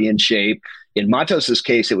their body in shape. In Matos's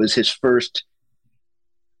case, it was his first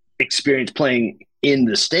experience playing in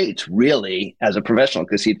the States really as a professional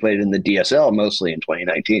because he played in the DSL mostly in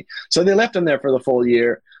 2019. So they left him there for the full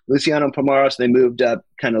year. Luciano Pomaros, they moved up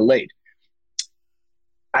kind of late.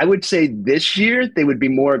 I would say this year they would be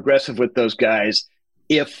more aggressive with those guys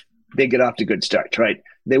if they get off to good starts, right?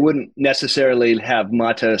 They wouldn't necessarily have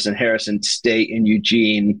Matos and Harrison stay in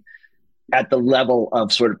Eugene at the level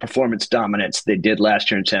of sort of performance dominance they did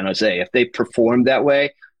last year in San Jose. If they perform that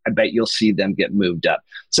way, I bet you'll see them get moved up.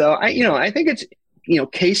 So I think it's,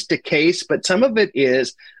 case to case, but some of it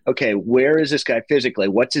is, okay, where is this guy physically?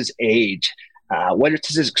 What's his age? What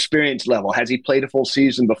is his experience level? Has he played a full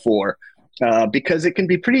season before? Because it can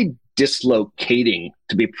be pretty dislocating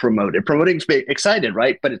to be promoted. Promoting's excited,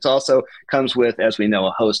 right? But it's also comes with, as we know,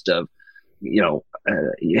 a host of, you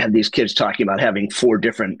have these kids talking about having 4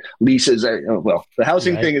 different leases. Well, the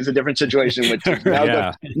housing thing is a different situation, which is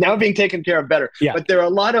now being taken care of better. Yeah. But there are a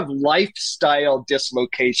lot of lifestyle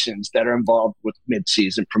dislocations that are involved with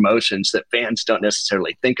midseason promotions that fans don't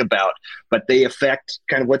necessarily think about, but they affect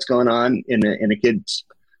kind of what's going on in a kid's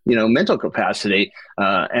mental capacity.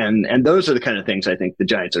 And those are the kind of things I think the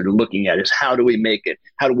Giants are looking at is how do we make it?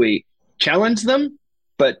 How do we challenge them,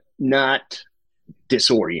 but not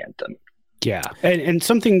disorient them? Yeah. And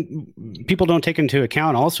something people don't take into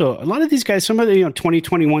account also, a lot of these guys, some of the 20,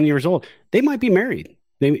 21 years old, they might be married.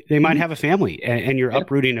 They might have a family and you're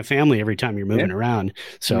uprooting a family every time you're moving around.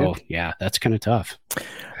 So that's kind of tough.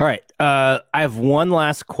 All right. I have one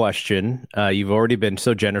last question. You've already been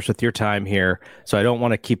so generous with your time here, so I don't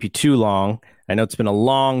want to keep you too long. I know it's been a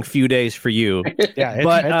long few days for you.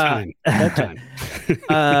 Bedtime.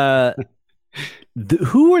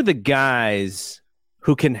 Who are the guys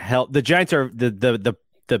who can help? The Giants are the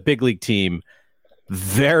big league team,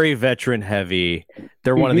 very veteran heavy.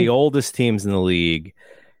 They're one of the oldest teams in the league,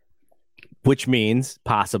 which means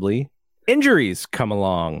possibly injuries come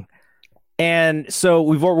along. And so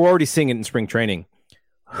we're already seeing it in spring training.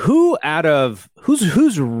 Who's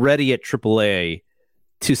ready at AAA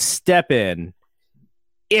to step in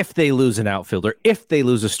if they lose an outfielder, if they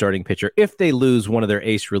lose a starting pitcher, if they lose one of their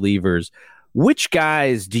ace relievers? Which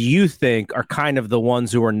guys do you think are kind of the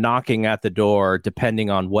ones who are knocking at the door, depending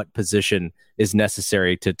on what position is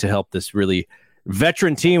necessary to help this really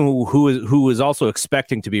veteran team who is also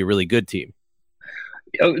expecting to be a really good team?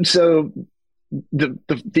 So the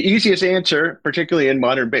easiest answer, particularly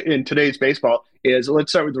in today's baseball, is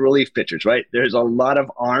let's start with the relief pitchers, right? There's a lot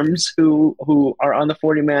of arms who are on the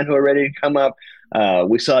 40-man who are ready to come up.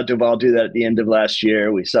 We saw Duvall do that at the end of last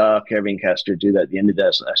year. We saw Kevin Kester do that at the end of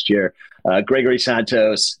last year. Gregory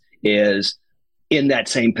Santos is in that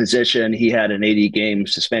same position. He had an 80-game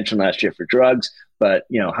suspension last year for drugs, but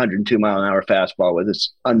 102-mile-an-hour fastball with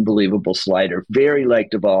this unbelievable slider, very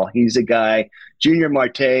like Duvall. He's a guy. Junior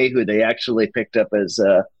Marte, who they actually picked up as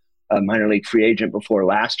a minor league free agent before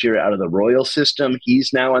last year out of the Royal system.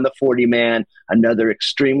 He's now on the 40-man, another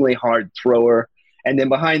extremely hard thrower. And then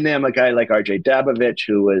behind them, a guy like RJ Dabovich,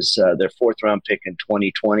 who was their 4th-round pick in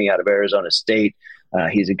 2020 out of Arizona State.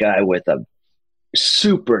 He's a guy with a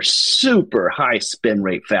super, super high spin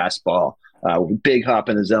rate fastball, big hop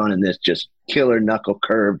in the zone, and this just killer knuckle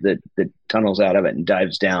curve that tunnels out of it and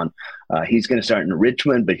dives down. He's going to start in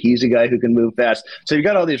Richmond, but he's a guy who can move fast. So you've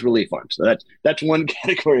got all these relief arms. So that's one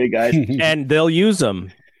category of guys. And they'll use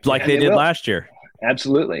them like they did last year.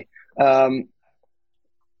 Absolutely.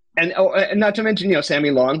 And not to mention,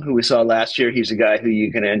 Sammy Long, who we saw last year. He's a guy who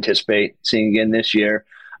you can anticipate seeing again this year.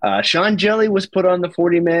 Sean Jelly was put on the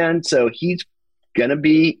 40-man, so he's going to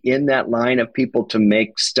be in that line of people to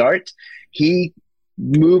make starts. He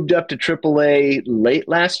moved up to AAA late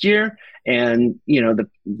last year, and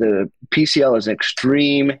the PCL is an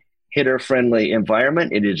extreme hitter-friendly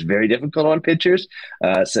environment. It is very difficult on pitchers.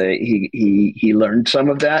 So he learned some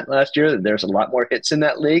of that last year. There's a lot more hits in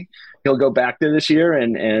that league. He'll go back there this year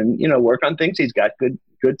and work on things. He's got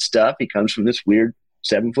good stuff. He comes from this weird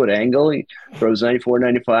 7-foot angle. He throws 94,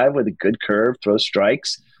 95 with a good curve, throws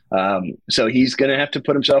strikes. So he's going to have to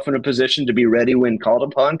put himself in a position to be ready when called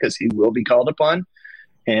upon, because he will be called upon.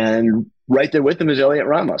 And right there with him is Elliot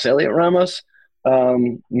Ramos.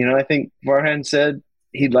 I think Farhan said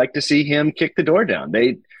he'd like to see him kick the door down.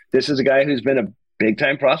 This is a guy who's been a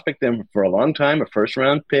big-time prospect them for a long time, a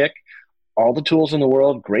first-round pick, all the tools in the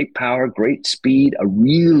world, great power, great speed, a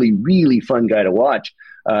really, really fun guy to watch.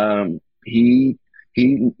 He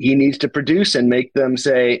needs to produce and make them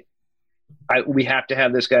say, we have to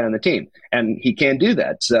have this guy on the team. And he can do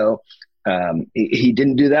that. So he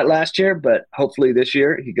didn't do that last year, but hopefully this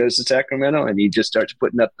year he goes to Sacramento and he just starts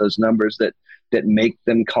putting up those numbers that make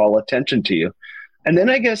them call attention to you. And then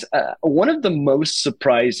I guess one of the most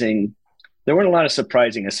surprising there weren't a lot of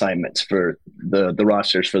surprising assignments for the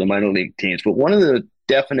rosters for the minor league teams, but one of the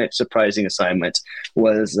definite surprising assignments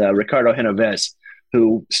was Ricardo Genoves,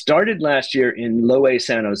 who started last year in Low A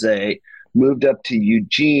San Jose, moved up to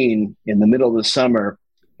Eugene in the middle of the summer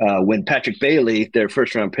when Patrick Bailey, their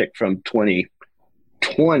first-round pick from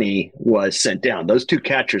 2020, was sent down. Those two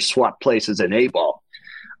catchers swapped places in A-ball.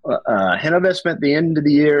 Genoves spent the end of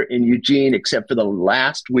the year in Eugene, except for the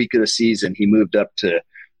last week of the season. He moved up to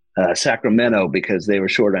Sacramento because they were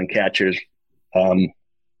short on catchers.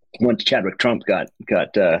 Once Chadwick Trump got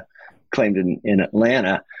claimed in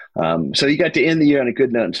Atlanta. So he got to end the year on a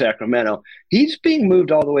good note in Sacramento. He's being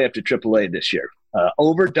moved all the way up to AAA this year,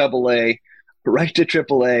 over AA, right to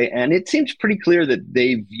AAA. And it seems pretty clear that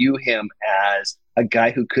they view him as a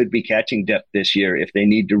guy who could be catching depth this year if they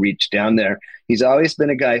need to reach down there. He's always been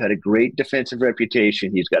a guy who had a great defensive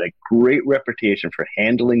reputation. He's got a great reputation for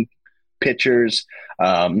handling pitchers.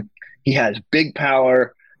 He has big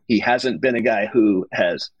power. He hasn't been a guy who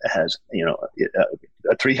has a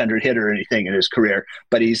 300 hitter or anything in his career,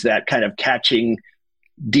 but he's that kind of catching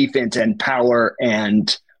defense and power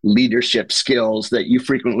and leadership skills that you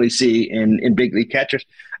frequently see in big league catchers.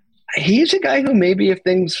 He's a guy who maybe if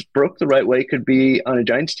things broke the right way could be on a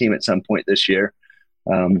Giants team at some point this year.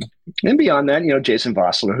 And beyond that, Jason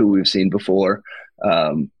Vossler, who we've seen before,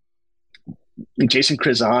 Jason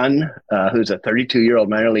Krizan, who's a 32-year-old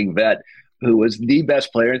minor league vet, who was the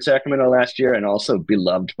best player in Sacramento last year and also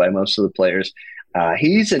beloved by most of the players.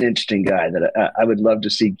 He's an interesting guy that I would love to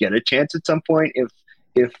see get a chance at some point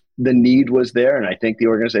if the need was there, and I think the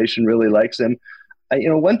organization really likes him.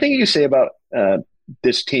 One thing you say about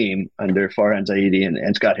this team under Farhan Zaidi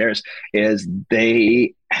and Scott Harris is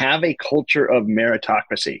they have a culture of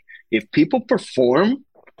meritocracy. If people perform,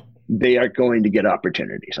 they are going to get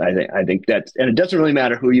opportunities. I think that's, and it doesn't really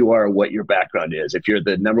matter who you are or what your background is. If you're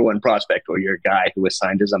the number one prospect or you're a guy who was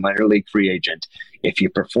signed as a minor league free agent, if you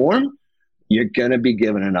perform, you're going to be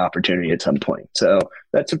given an opportunity at some point. So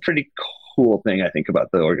that's a pretty cool thing, I think, about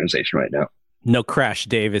the organization right now. No Crash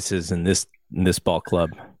Davises in this ball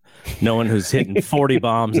club. No one who's hitting 40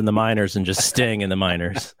 bombs in the minors and just staying in the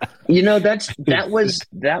minors. That was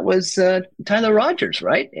Tyler Rogers,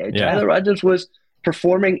 right? Yeah. Tyler Rogers was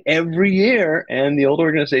performing every year, and the old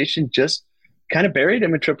organization just kind of buried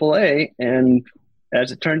him in AAA. And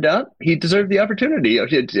as it turned out, he deserved the opportunity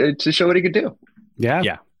to show what he could do.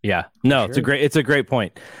 Yeah. No, sure. It's a great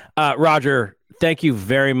point. Roger, thank you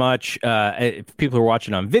very much. If people who are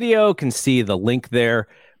watching on video can see the link there,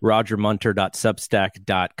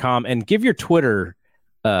 rogermunter.substack.com, and give your Twitter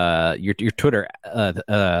your Twitter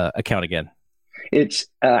account again. It's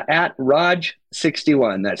at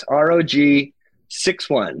Rog61. That's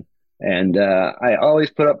ROG61. And I always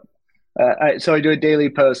put up, so I do a daily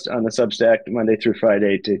post on the Substack Monday through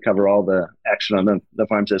Friday to cover all the action on the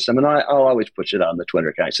farm system. And I'll always push it on the Twitter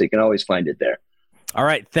account, so you can always find it there. All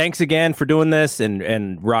right. Thanks again for doing this.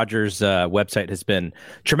 And Roger's website has been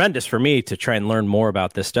tremendous for me to try and learn more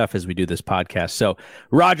about this stuff as we do this podcast. So,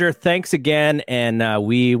 Roger, thanks again. And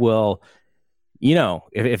we will,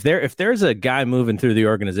 if there's a guy moving through the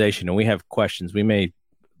organization and we have questions, we may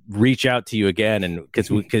reach out to you again, and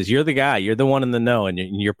because you're the guy, you're the one in the know, and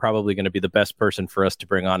you're probably going to be the best person for us to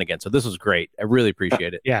bring on again. So this was great. I really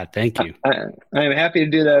appreciate it. Yeah, thank you. I'm happy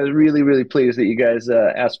to do that. I was really, really pleased that you guys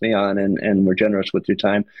asked me on and were generous with your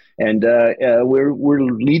time. And we're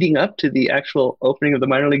leading up to the actual opening of the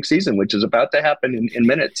minor league season, which is about to happen in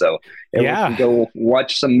minutes. So we can go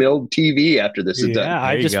watch some Milled TV after this is done. Yeah,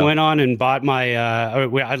 I just went on and bought my.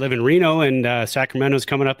 I live in Reno, and Sacramento's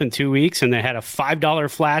coming up in 2 weeks, and they had a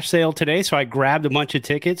 $5 flash sale today, so I grabbed a bunch of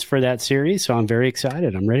tickets for that series. So I'm very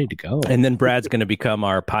excited. I'm ready to go. And then Brad's going to become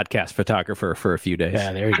our podcast photographer for a few days.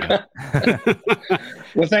 Yeah, there you go.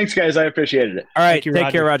 Well, thanks, guys. I appreciated it. All right, take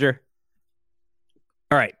care, Roger.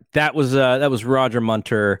 All right, that was Roger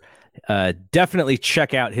Munter. Definitely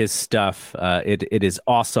check out his stuff. It is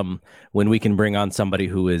awesome when we can bring on somebody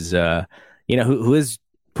who is who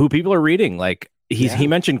people are reading. Like he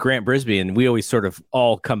mentioned Grant Brisbee, and we always sort of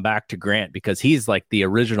all come back to Grant because he's like the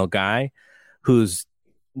original guy who's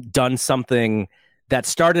done something that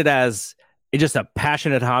started as just a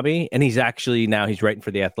passionate hobby, and he's writing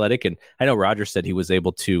for The Athletic. And I know Roger said he was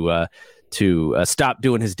able to stop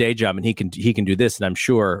doing his day job, and he can do this. And I'm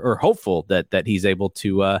sure, or hopeful, that he's able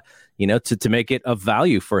to to make it of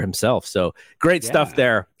value for himself. So great stuff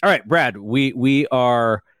there. All right, Brad,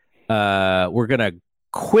 we're gonna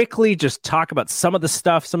quickly just talk about some of the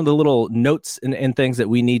stuff, some of the little notes and things that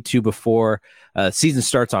we need to before season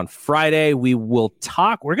starts on Friday. We're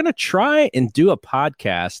going to try and do a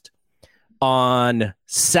podcast on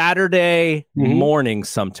Saturday morning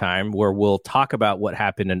sometime, where we'll talk about what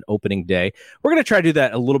happened in opening day. We're going to try to do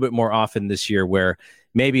that a little bit more often this year, where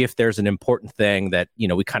maybe if there's an important thing that,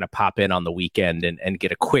 we kind of pop in on the weekend and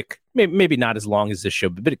get a quick, maybe not as long as this show,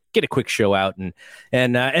 but get a quick show out. And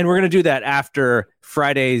we're going to do that after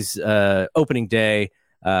Friday's opening day.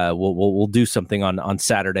 We'll do something on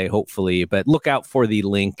Saturday, hopefully, but look out for the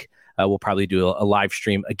link. We'll probably do a live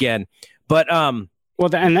stream again, but,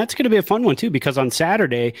 well, and that's going to be a fun one too, because on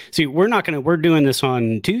Saturday, we're doing this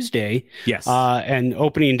on Tuesday. Yes. And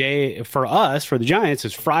opening day for us, for the Giants,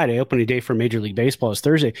 is Friday. Opening day for Major League Baseball is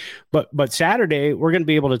Thursday. But Saturday, we're going to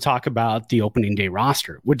be able to talk about the opening day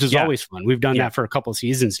roster, which is always fun. We've done that for a couple of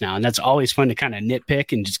seasons now, and that's always fun to kind of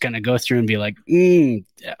nitpick and just kind of go through and be like,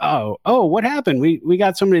 what happened? We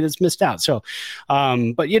got somebody that's missed out. So,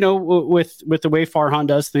 but with the way Farhan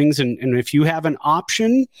does things, and if you have an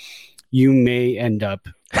option, you may end up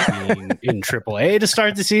being in AAA to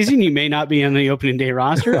start the season. You may not be on the opening day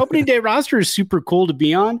roster. Opening day roster is super cool to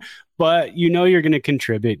be on, but you're going to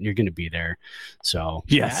contribute and you're going to be there. So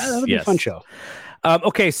that'll be a fun show.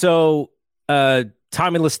 Okay, so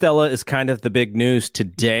Tommy La Stella is kind of the big news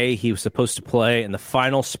today. He was supposed to play in the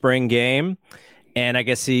final spring game, and I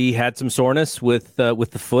guess he had some soreness with the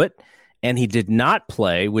foot, and he did not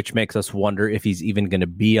play, which makes us wonder if he's even going to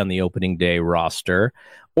be on the opening day roster,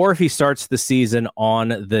 or if he starts the season on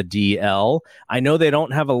the DL. I know they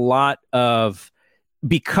don't have a lot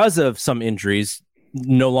because of some injuries,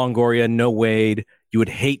 no Longoria, no Wade. You would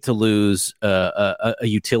hate to lose a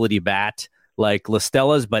utility bat like La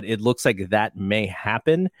Stella's, but it looks like that may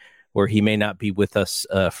happen, where he may not be with us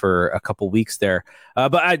for a couple weeks there.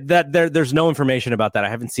 But there's no information about that. I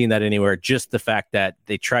haven't seen that anywhere. Just the fact that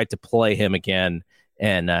they tried to play him again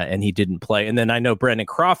and he didn't play. And then I know Brandon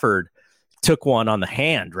Crawford took one on the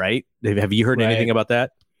hand, right? Have you heard anything about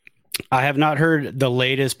that? I have not heard the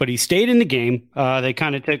latest, but he stayed in the game. They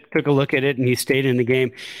kind of took a look at it, and he stayed in the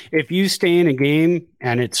game. If you stay in a game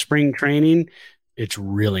and it's spring training, it's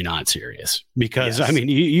really not serious, because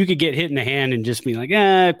you could get hit in the hand and just be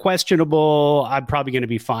like, questionable. I'm probably going to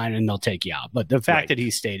be fine, and they'll take you out. But the fact that he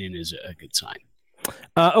stayed in is a good sign.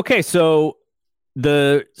 Okay, so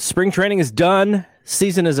the spring training is done.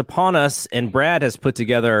 Season is upon us, and Brad has put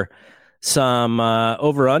together some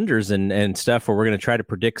over-unders and stuff where we're going to try to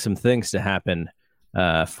predict some things to happen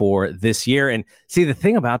for this year. And see, the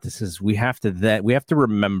thing about this is we have to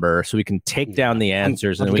remember, so we can take down the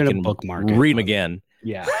answers and then we can bookmark read them again.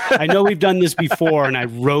 Yeah, I know we've done this before, and I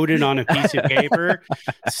wrote it on a piece of paper.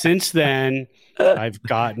 Since then, I've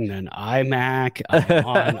gotten an iMac, I'm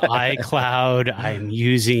on iCloud. I'm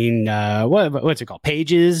using what's it called?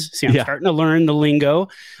 Pages. See, I'm starting to learn the lingo.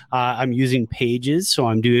 I'm using Pages, so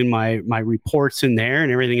I'm doing my reports in there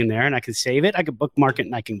and everything in there, and I can save it. I can bookmark it,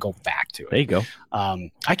 and I can go back to it. There you go.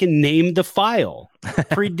 I can name the file.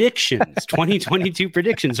 Predictions, 2022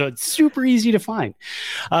 predictions. So it's super easy to find.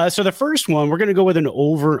 So the first one, we're going to go with an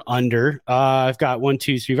over/under. I've got 1,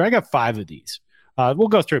 2, 3, 4. I got 5 of these. We'll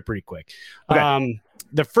go through it pretty quick. Okay.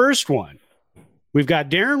 The first one, we've got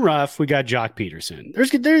Darren Ruff, we got Jock Peterson.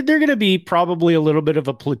 They're going to be probably a little bit of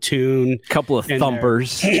a platoon. Couple of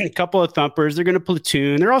thumpers. A couple of thumpers. They're going to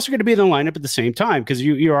platoon. They're also going to be in the lineup at the same time, because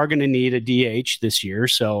you are going to need a DH this year.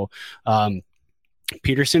 So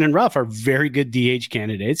Peterson and Ruff are very good DH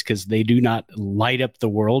candidates, because they do not light up the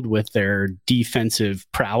world with their defensive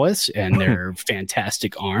prowess and their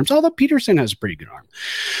fantastic arms, although Peterson has a pretty good arm.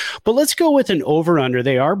 But let's go with an over-under.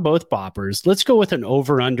 They are both boppers. Let's go with an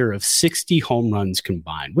over-under of 60 home runs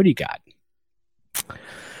combined. What do you got?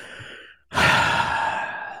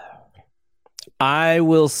 I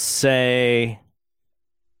will say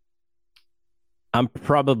I'm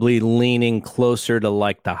probably leaning closer to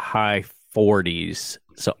like the high 40s.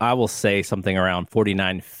 So I will say something around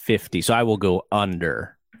 49, 50. So I will go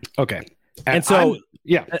under. Okay. And so,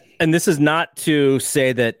 and this is not to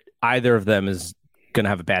say that either of them is going to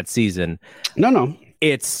have a bad season. No.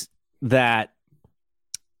 It's that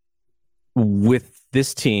with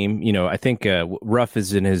this team, I think Ruff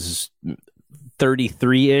is in his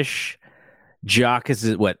 33-ish. Jock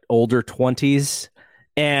is older 20s.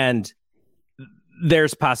 And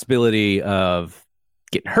there's possibility of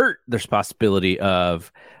getting hurt. There's possibility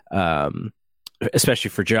of, especially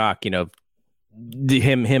for Jock, him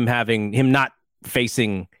not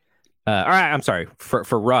facing,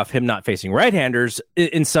 for Ruff, him not facing right-handers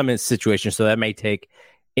in some situations. So that may take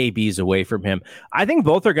ABs away from him. I think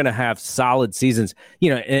both are going to have solid seasons.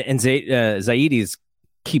 And Zaides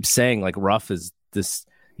keeps saying like Ruff is this.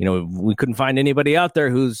 We couldn't find anybody out there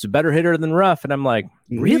who's a better hitter than Ruff, and I'm like,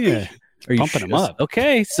 really? Are you pumping him up.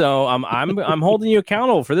 Okay, so I'm holding you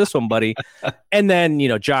accountable for this one, buddy. And then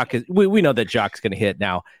Jock is. We know that Jock's going to hit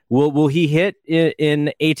now. Will he hit in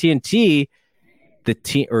AT&T? The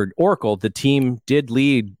team or Oracle, the team did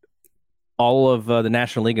lead all of the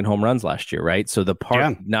National League in home runs last year, right? So the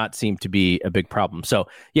park not seem to be a big problem. So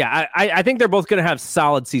yeah, I think they're both going to have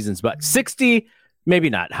solid seasons, but 60,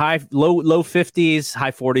 maybe not. Low 50s,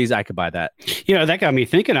 high 40s, I could buy that. That got me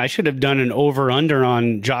thinking I should have done an over-under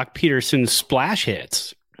on Jock Peterson's splash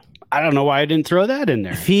hits. I don't know why I didn't throw that in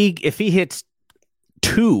there. If he hits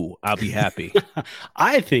 2, I'll be happy.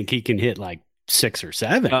 I think he can hit like 6 or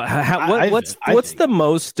 7. What's the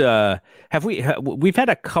most? We've had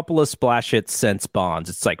a couple of splash hits since Bonds.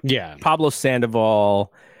 It's like Pablo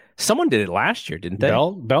Sandoval. Someone did it last year, didn't they?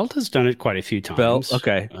 Belt has done it quite a few times.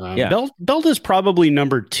 Okay, Belt is probably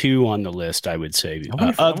number 2 on the list, I would say,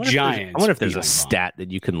 of Giants. I wonder if there's a stat that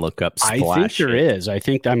you can look up. I think there is. I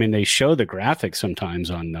mean, they show the graphics sometimes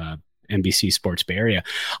on NBC Sports Bay Area.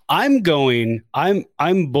 I'm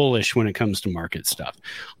bullish when it comes to market stuff.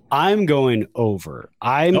 I'm going over.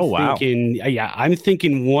 I'm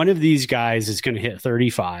thinking one of these guys is going to hit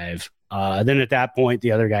 35. Then at that point,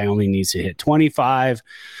 the other guy only needs to hit 25.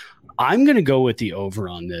 I'm going to go with the over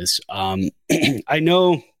on this. I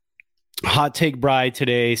know Hot Take Bry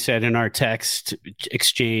today said in our text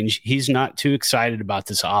exchange, he's not too excited about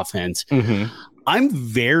this offense. Mm-hmm. I'm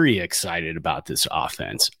very excited about this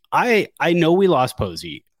offense. I know we lost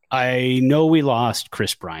Posey. I know we lost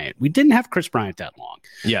Chris Bryant. We didn't have Chris Bryant that long.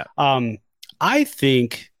 Yeah. I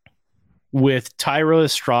think with Tyro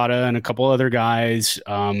Estrada and a couple other guys,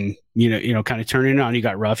 kind of turning it on, you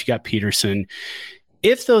got Ruff, you got Peterson.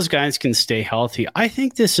 If those guys can stay healthy, I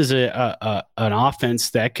think this is an offense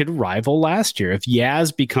that could rival last year. If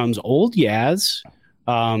Yaz becomes old Yaz,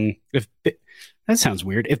 that sounds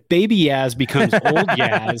weird. If baby Yaz becomes old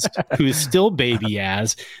Yaz, who is still baby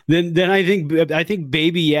Yaz, then I think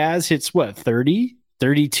baby Yaz hits 30,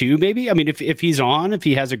 32 maybe. I mean, if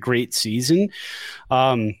he has a great season,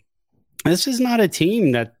 this is not a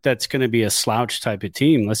team that's going to be a slouch type of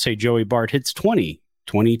team. Let's say Joey Bart hits 20,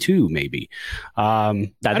 22 maybe. I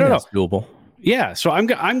don't know. That's doable. Yeah, so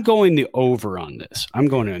I'm going the over on this. I'm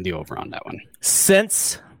going in the over on that one.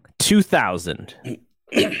 Since 2000.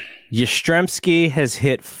 Yastrzemski has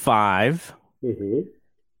hit 5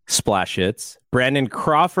 splash hits. Brandon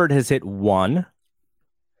Crawford has hit 1.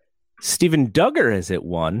 Stephen Duggar has hit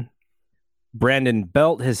 1. Brandon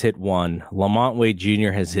Belt has hit 1. Lamont Wade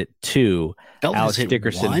Jr. has hit 2. Alex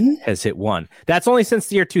Dickerson has hit 1. That's only since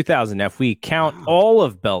the year 2000. Now, if we count all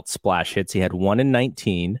of Belt's splash hits, he had 1 in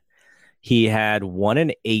 19. He had 1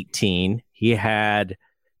 in 18. He had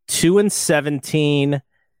 2 in 17.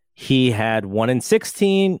 He had 1 in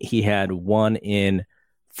 16. He had 1 in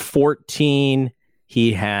 14.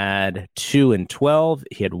 He had 2 in 12.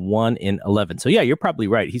 He had 1 in 11. So yeah, you're probably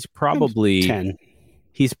right. He's probably 10.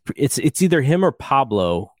 It's either him or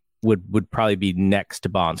Pablo would probably be next to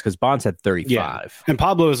Bonds, because Bonds had 35. Yeah. And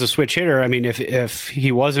Pablo is a switch hitter. I mean, if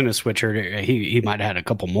he wasn't a switcher, he might have had a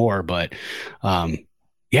couple more. But Belt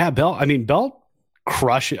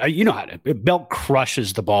crushes. Belt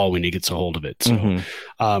crushes the ball when he gets a hold of it. So,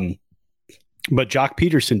 but Jock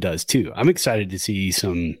Peterson does too. I'm excited to see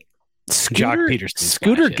some Jock Peterson.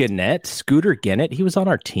 Scooter Gennett. He was on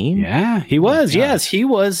our team. Yeah, he was. Yes, he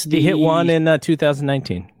was. He hit 1 in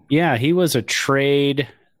 2019. Yeah, he was a trade.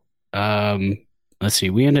 Let's see.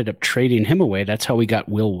 We ended up trading him away. That's how we got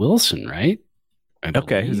Will Wilson, right?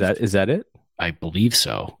 Okay, is that it? I believe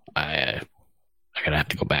so. I gotta have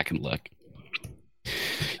to go back and look.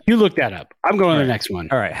 You look that up. I'm going to the next one.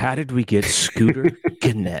 All right. How did we get Scooter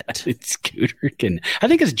Gennett? It's Scooter Gennett. I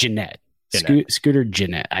think it's Jeanette. Scooter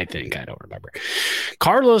Gennett, I think. I don't remember.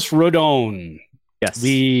 Carlos Rodon. Yes.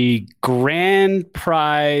 The grand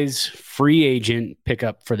prize free agent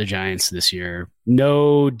pickup for the Giants this year.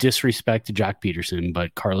 No disrespect to Jock Peterson,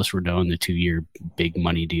 but Carlos Rodon, the 2-year big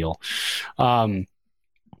money deal. In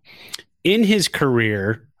his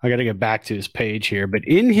career, I got to get back to his page here, but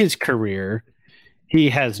in his career,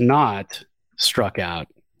 he has not struck out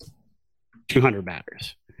 200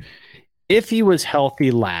 batters. If he was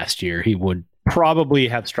healthy last year, he would probably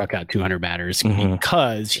have struck out 200 batters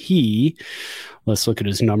because let's look at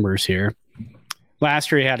his numbers here.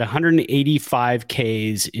 Last year, he had 185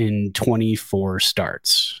 Ks in 24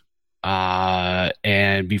 starts.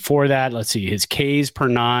 And before that, let's see, his Ks per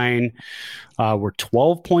 9 were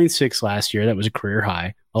 12.6 last year. That was a career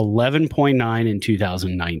high. 11.9 in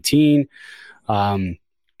 2019.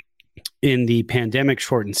 In the pandemic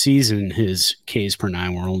shortened season, his Ks per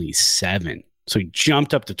 9 were only 7. So he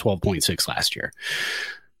jumped up to 12.6 last year.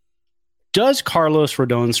 Does Carlos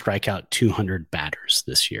Rodon strike out 200 batters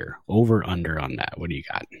this year? Over, under on that? What do you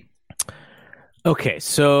got? Okay,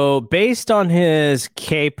 so based on his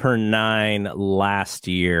K per 9 last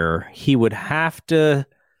year, he would have to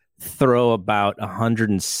throw about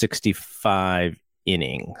 165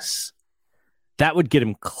 innings. That would get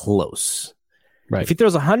him close. Right. If he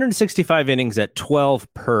throws 165 innings at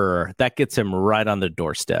 12 per, that gets him right on the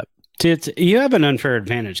doorstep. You have an unfair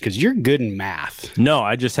advantage because you're good in math. No,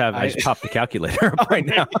 I just popped the calculator up right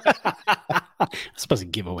now. I'm supposed to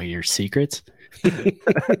give away your secrets. Okay,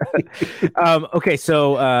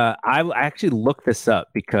 so I actually looked this up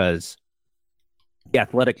because The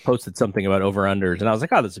Athletic posted something about over-unders, and I was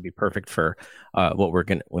like, oh, this would be perfect for what we're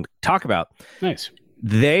going to talk about. Nice.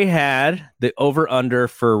 They had the over-under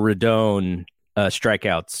for Rodon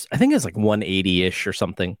strikeouts. I think it's like 180-ish or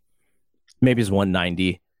something. Maybe it's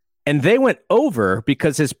 190. And they went over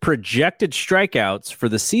because his projected strikeouts for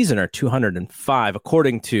the season are 205,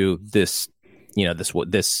 according to this,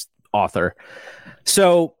 this author.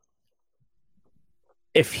 So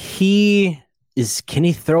if can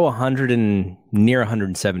he throw near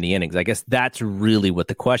 170 innings? I guess that's really what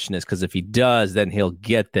the question is, because if he does, then he'll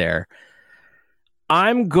get there.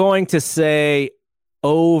 I'm going to say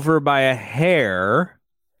over by a hair.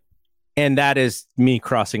 And that is me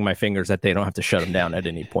crossing my fingers that they don't have to shut him down at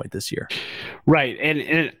any point this year. Right.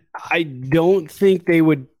 And I don't think they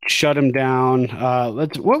would shut him down.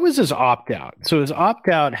 What was his opt-out? So his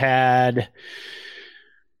opt-out had,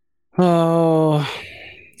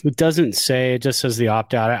 it doesn't say, it just says the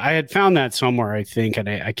opt-out. I had found that somewhere, I think, and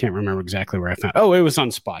I can't remember exactly where I found it. Oh, it was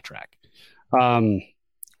on Spot Track.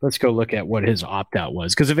 Let's go look at what his opt-out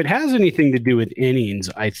was. Because if it has anything to do with innings,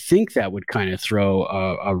 I think that would kind of throw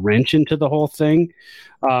a wrench into the whole thing.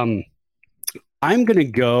 I'm going to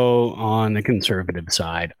go on the conservative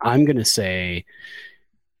side. I'm going to say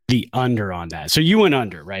the under on that. So you went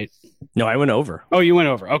under, right? No, I went over. Oh, you went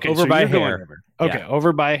over. Okay. Over so by a you're hair. Going over. Okay, yeah.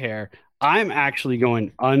 Over by a hair. I'm actually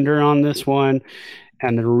going under on this one.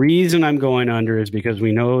 And the reason I'm going under is because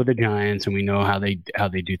we know the Giants and we know how they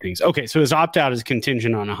do things. Okay, so his opt-out is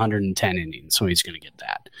contingent on 110 innings, so he's going to get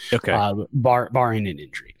that. Okay. Barring an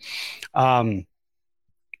injury. I'm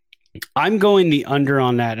going the under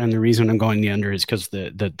on that, and the reason I'm going the under is because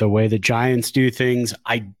the way the Giants do things,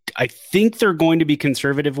 I think they're going to be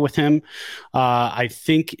conservative with him. I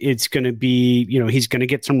think it's going to be, he's going to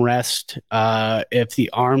get some rest. If the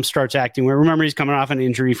arm starts acting well, remember he's coming off an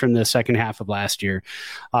injury from the second half of last year.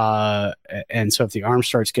 And so if the arm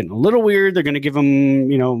starts getting a little weird, they're going to give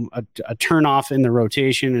him, a turn off in the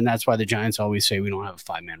rotation. And that's why the Giants always say we don't have a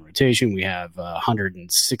 5-man rotation. We have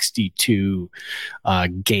 162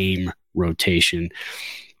 game rotation.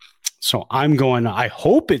 So I'm going, I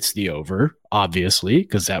hope it's the over, obviously,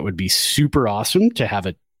 because that would be super awesome to have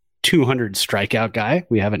a 200 strikeout guy.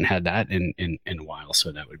 We haven't had that in a while,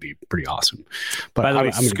 so that would be pretty awesome. But by the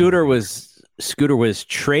way, Scooter was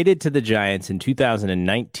traded to the Giants in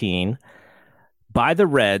 2019 by the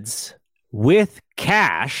Reds with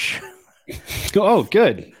cash. Oh,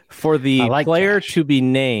 good. For the player cash to be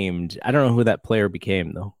named. I don't know who that player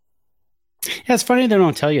became, though. Yeah, it's funny they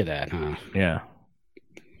don't tell you that, huh? Yeah.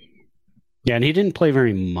 Yeah, and he didn't play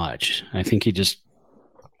very much. I think he just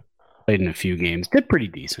played in a few games. Did pretty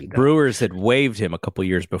decent. Though. Brewers had waived him a couple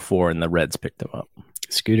years before, and the Reds picked him up.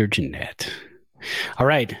 Scooter Gennett. All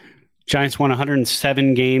right. Giants won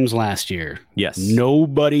 107 games last year. Yes.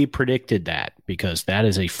 Nobody predicted that because that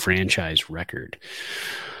is a franchise record.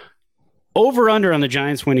 Over under on the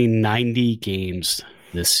Giants winning 90 games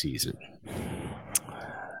this season.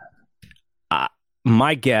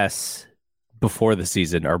 My guess before the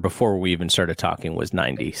season or before we even started talking was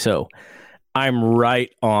 90. So I'm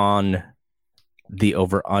right on the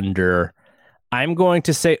over under. I'm going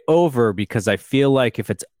to say over because I feel like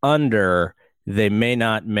if it's under, they may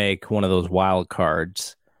not make one of those wild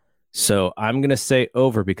cards. So I'm going to say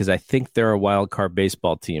over because I think they're a wild card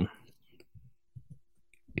baseball team.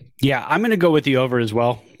 Yeah, I'm going to go with the over as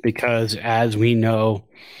well because as we know,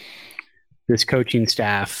 this coaching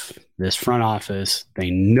staff, this front office, they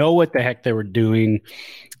know what the heck they were doing.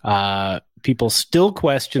 People still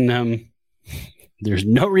question them. There's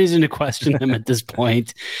no reason to question them at this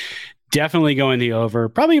point. Definitely going the over,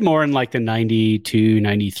 probably more in like the 92,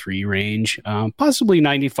 93 range, possibly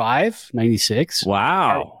 95, 96.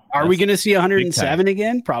 Wow. Are we going to see 107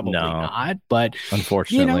 again? Probably not, but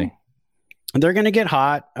unfortunately. They're going to get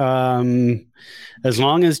hot as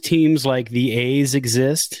long as teams like the A's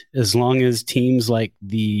exist, as long as teams like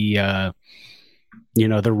the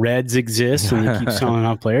The Reds exist and they keep selling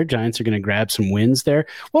off player. Giants are going to grab some wins there.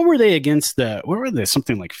 What were they against what were they?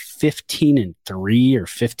 Something like 15-3 or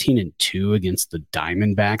 15-2 against the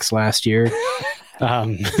Diamondbacks last year,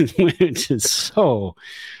 which is so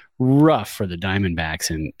rough for the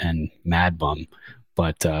Diamondbacks and Mad Bum.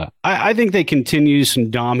 But I think they continue some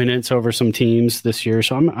dominance over some teams this year.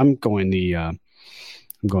 So I'm going the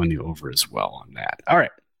over as well on that. All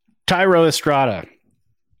right. Thairo Estrada.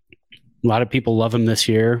 A lot of people love him this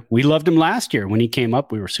year. We loved him last year when he came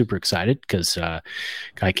up. We were super excited because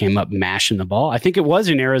guy came up mashing the ball. I think it was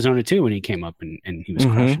in Arizona too when he came up and he was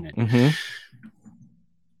crushing it. Mm-hmm.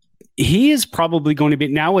 He is probably going to be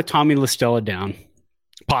now with Tommy La Stella down,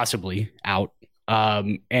 possibly out,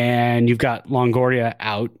 and you've got Longoria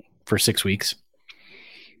out for 6 weeks.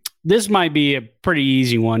 This might be a pretty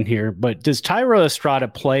easy one here, but does Thairo Estrada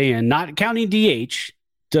play in, not counting DH,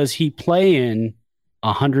 does he play in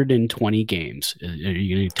 120 games? Are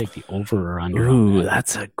you going to take the over or under? Ooh,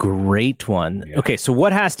 that's a great one. Yeah. Okay, so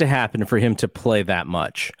what has to happen for him to play that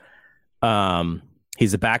much?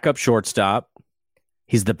 He's a backup shortstop.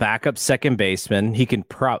 He's the backup second baseman. He can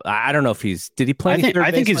I don't know if did he play?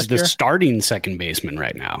 I think he's the starting second baseman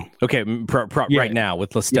right now. Okay, right now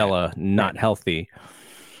with La Stella not healthy.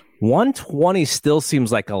 120 still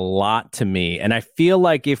seems like a lot to me. And I feel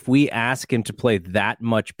like if we ask him to play that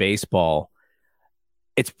much baseball,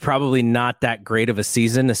 it's probably not that great of a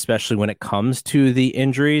season, especially when it comes to the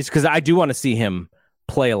injuries. Because I do want to see him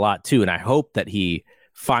play a lot too. And I hope that he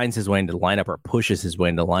finds his way into the lineup or pushes his way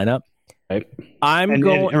into the lineup. Right. And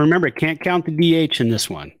remember, can't count the DH in this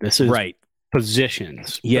one. This is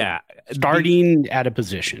positions. Yeah. Starting at a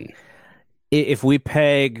position. If we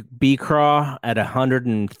peg B-Craw at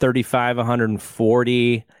 135,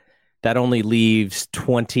 140, that only leaves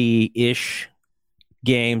 20-ish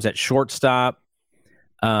games at shortstop.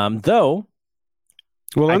 Though,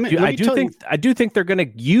 I do think they're going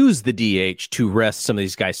to use the DH to rest some of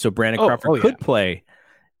these guys. So Brandon Crawford could play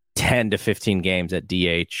 10 to 15 games at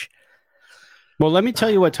DH. Well, let me tell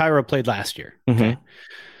you what Thairo played last year. Okay.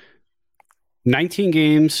 19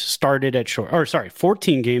 games started at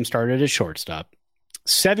 14 games started at shortstop.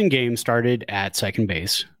 7 games started at second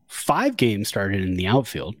base. 5 games started in the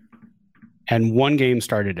outfield. And 1 game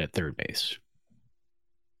started at third base.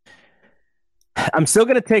 I'm still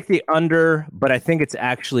going to take the under, but I think it's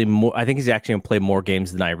actually more. I think he's actually going to play more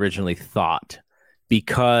games than I originally thought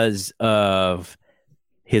because of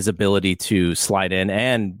his ability to slide in,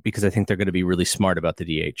 and because I think they're going to be really smart about the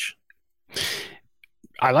DH.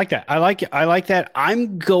 I like that. I like that.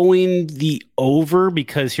 I'm going the over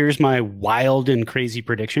because here's my wild and crazy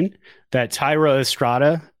prediction that Thairo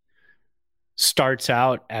Estrada starts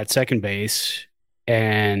out at second base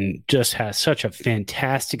and just has such a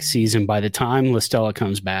fantastic season. By the time La Stella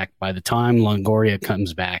comes back, by the time Longoria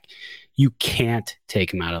comes back, you can't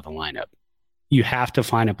take him out of the lineup. You have to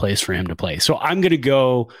find a place for him to play. So I'm going to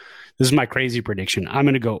go, this is my crazy prediction, I'm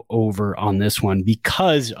going to go over on this one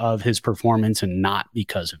because of his performance and not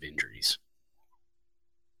because of injuries.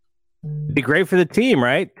 Be great for the team,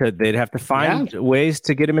 right? They'd have to find ways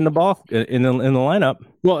to get him in the ball in the lineup.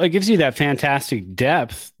 Well, it gives you that fantastic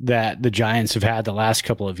depth that the Giants have had the last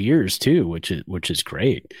couple of years too, which is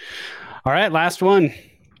great. All right, last one,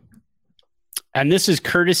 and this is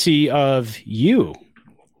courtesy of you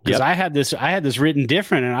because I had this written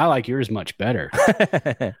different, and I like yours much better.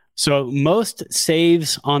 So, most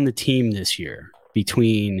saves on the team this year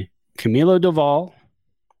between Camilo Doval,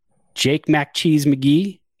 Jake McCheese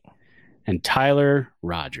McGee, and Tyler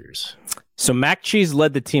Rogers. So McCheese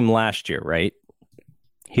led the team last year, right?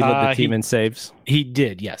 He led the team in saves? He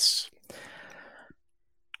did, yes.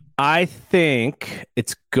 I think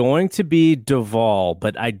it's going to be Doval,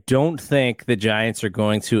 but I don't think the Giants are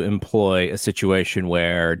going to employ a situation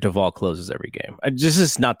where Doval closes every game. This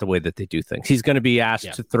is not the way that they do things. He's going to be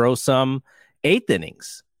asked to throw some 8th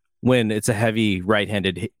innings when it's a heavy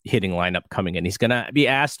right-handed hitting lineup coming in. He's going to be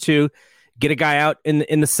asked to get a guy out in the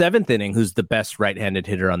 7th inning who's the best right-handed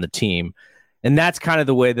hitter on the team. And that's kind of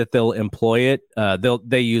the way that they'll employ it.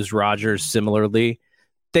 They use Rogers similarly.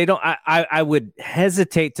 They don't. I would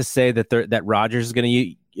hesitate to say that Rogers is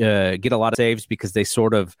going to get a lot of saves because they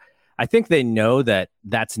sort of. I think they know that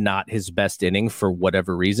that's not his best inning for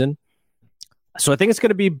whatever reason. So I think it's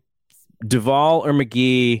going to be Doval or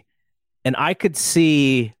McGee, and I could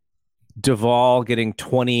see Doval getting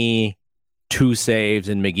 22 saves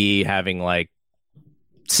and McGee having like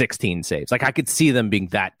 16 saves. Like I could see them being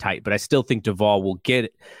that tight, but I still think Doval will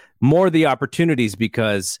get more of the opportunities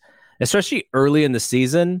because, especially early in the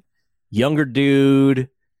season, younger dude,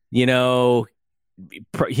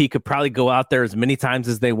 he could probably go out there as many times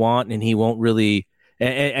as they want and he won't really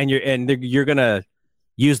and you're gonna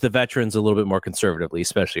use the veterans a little bit more conservatively,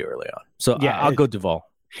 especially early on. So yeah, I'll go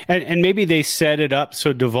Duvall. And maybe they set it up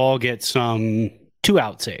so Duvall gets some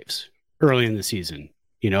 2-out saves early in the season,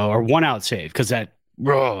 or 1-out save, because that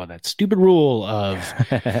stupid rule of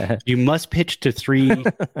you must pitch to 3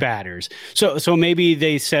 batters. So maybe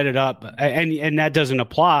they set it up, and that doesn't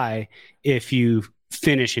apply if you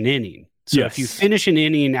finish an inning. So if you finish an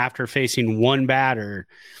inning after facing 1 batter,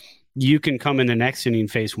 you can come in the next inning,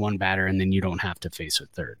 face 1 batter, and then you don't have to face a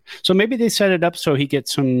third. So maybe they set it up so he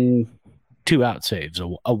gets some 2-out saves,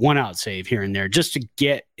 a 1-out save here and there, just to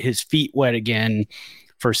get his feet wet again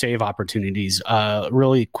for save opportunities.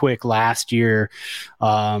 Really quick, last year,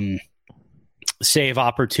 save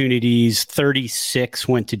opportunities, 36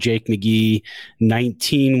 went to Jake McGee,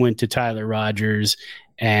 19 went to Tyler Rogers,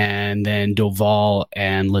 and then Duvall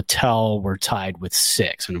and Littell were tied with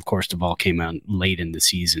 6. And of course, Duvall came out late in the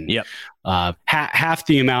season. Yep. Half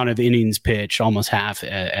the amount of innings pitched, almost half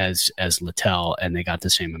as Littell, and they got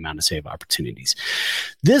the same amount of save opportunities.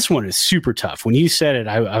 This one is super tough. When you said it,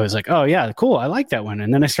 I was like, oh yeah, cool. I like that one.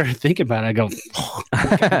 And then I started thinking about it. I go,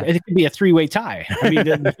 it could be a 3-way tie. I mean,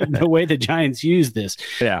 the way the Giants use this,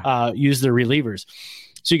 use the relievers.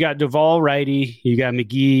 So you got Duvall righty, you got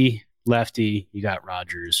McGee lefty, you got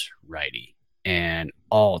Rogers righty, and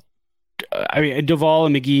Duvall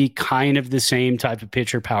and McGee kind of the same type of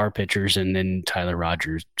pitcher, power pitchers, and then Tyler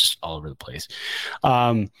Rogers just all over the place.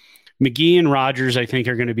 McGee and Rogers, I think,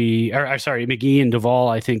 are going to be, McGee and Duvall,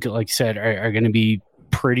 I think, like you said, are going to be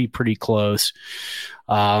pretty close.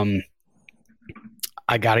 I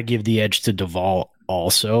got to give the edge to Duvall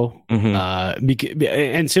also,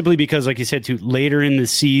 and simply because, like you said, too, later in the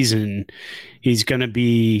season, he's going to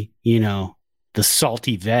be, the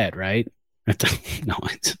salty vet, right? No,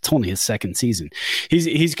 it's only his second season.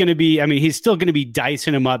 He's going to be, he's still going to be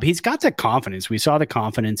dicing him up. He's got the confidence. We saw the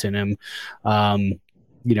confidence in him.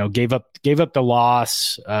 Gave up the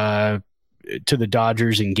loss to the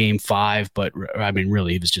Dodgers in Game 5, but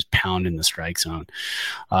really, he was just pounding the strike zone.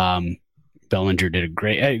 Bellinger had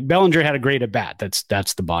a great at bat.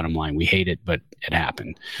 That's the bottom line. We hate it, but it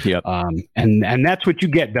happened. Yep. And that's what you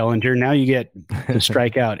get, Bellinger. Now you get to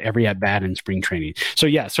strike out every at bat in spring training. So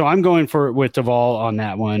I'm going with Duvall on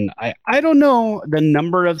that one. I don't know the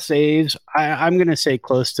number of saves. I'm going to say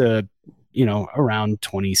close to, around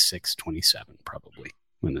 26, 27 probably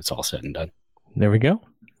when it's all said and done. There we go.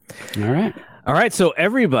 All right. So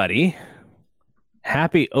everybody,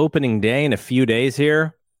 happy opening day in a few days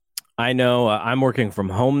here. I know I'm working from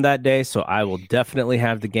home that day, so I will definitely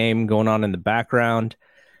have the game going on in the background.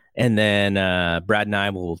 And then Brad and I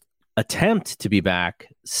will attempt to be back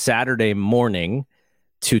Saturday morning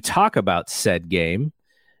to talk about said game.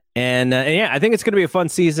 And I think it's going to be a fun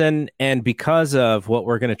season. And because of what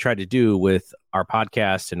we're going to try to do with our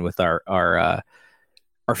podcast and with our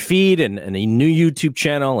feed and a new YouTube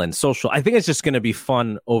channel and social, I think it's just going to be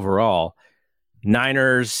fun overall.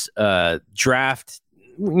 Niners draft.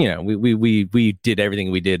 We did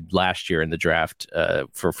everything we did last year in the draft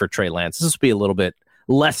for Trey Lance. This will be a little bit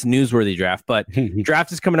less newsworthy draft, but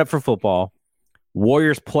draft is coming up for football.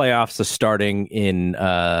 Warriors playoffs are starting in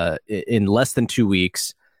less than 2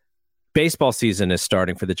 weeks. Baseball season is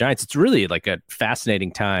starting for the Giants. It's really like a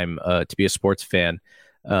fascinating time to be a sports fan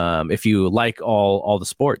if you like all the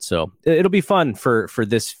sports. So it'll be fun for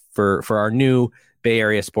our new Bay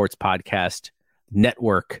Area Sports Podcast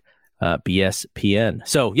Network. BSPN.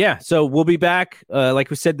 So we'll be back, like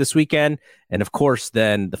we said, this weekend. And of course,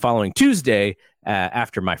 then the following Tuesday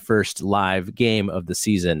after my first live game of the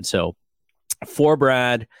season. So for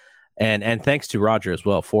Brad and thanks to Roger as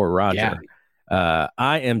well, for Roger.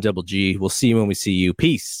 I am Double G. We'll see you when we see you.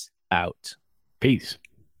 Peace out. Peace.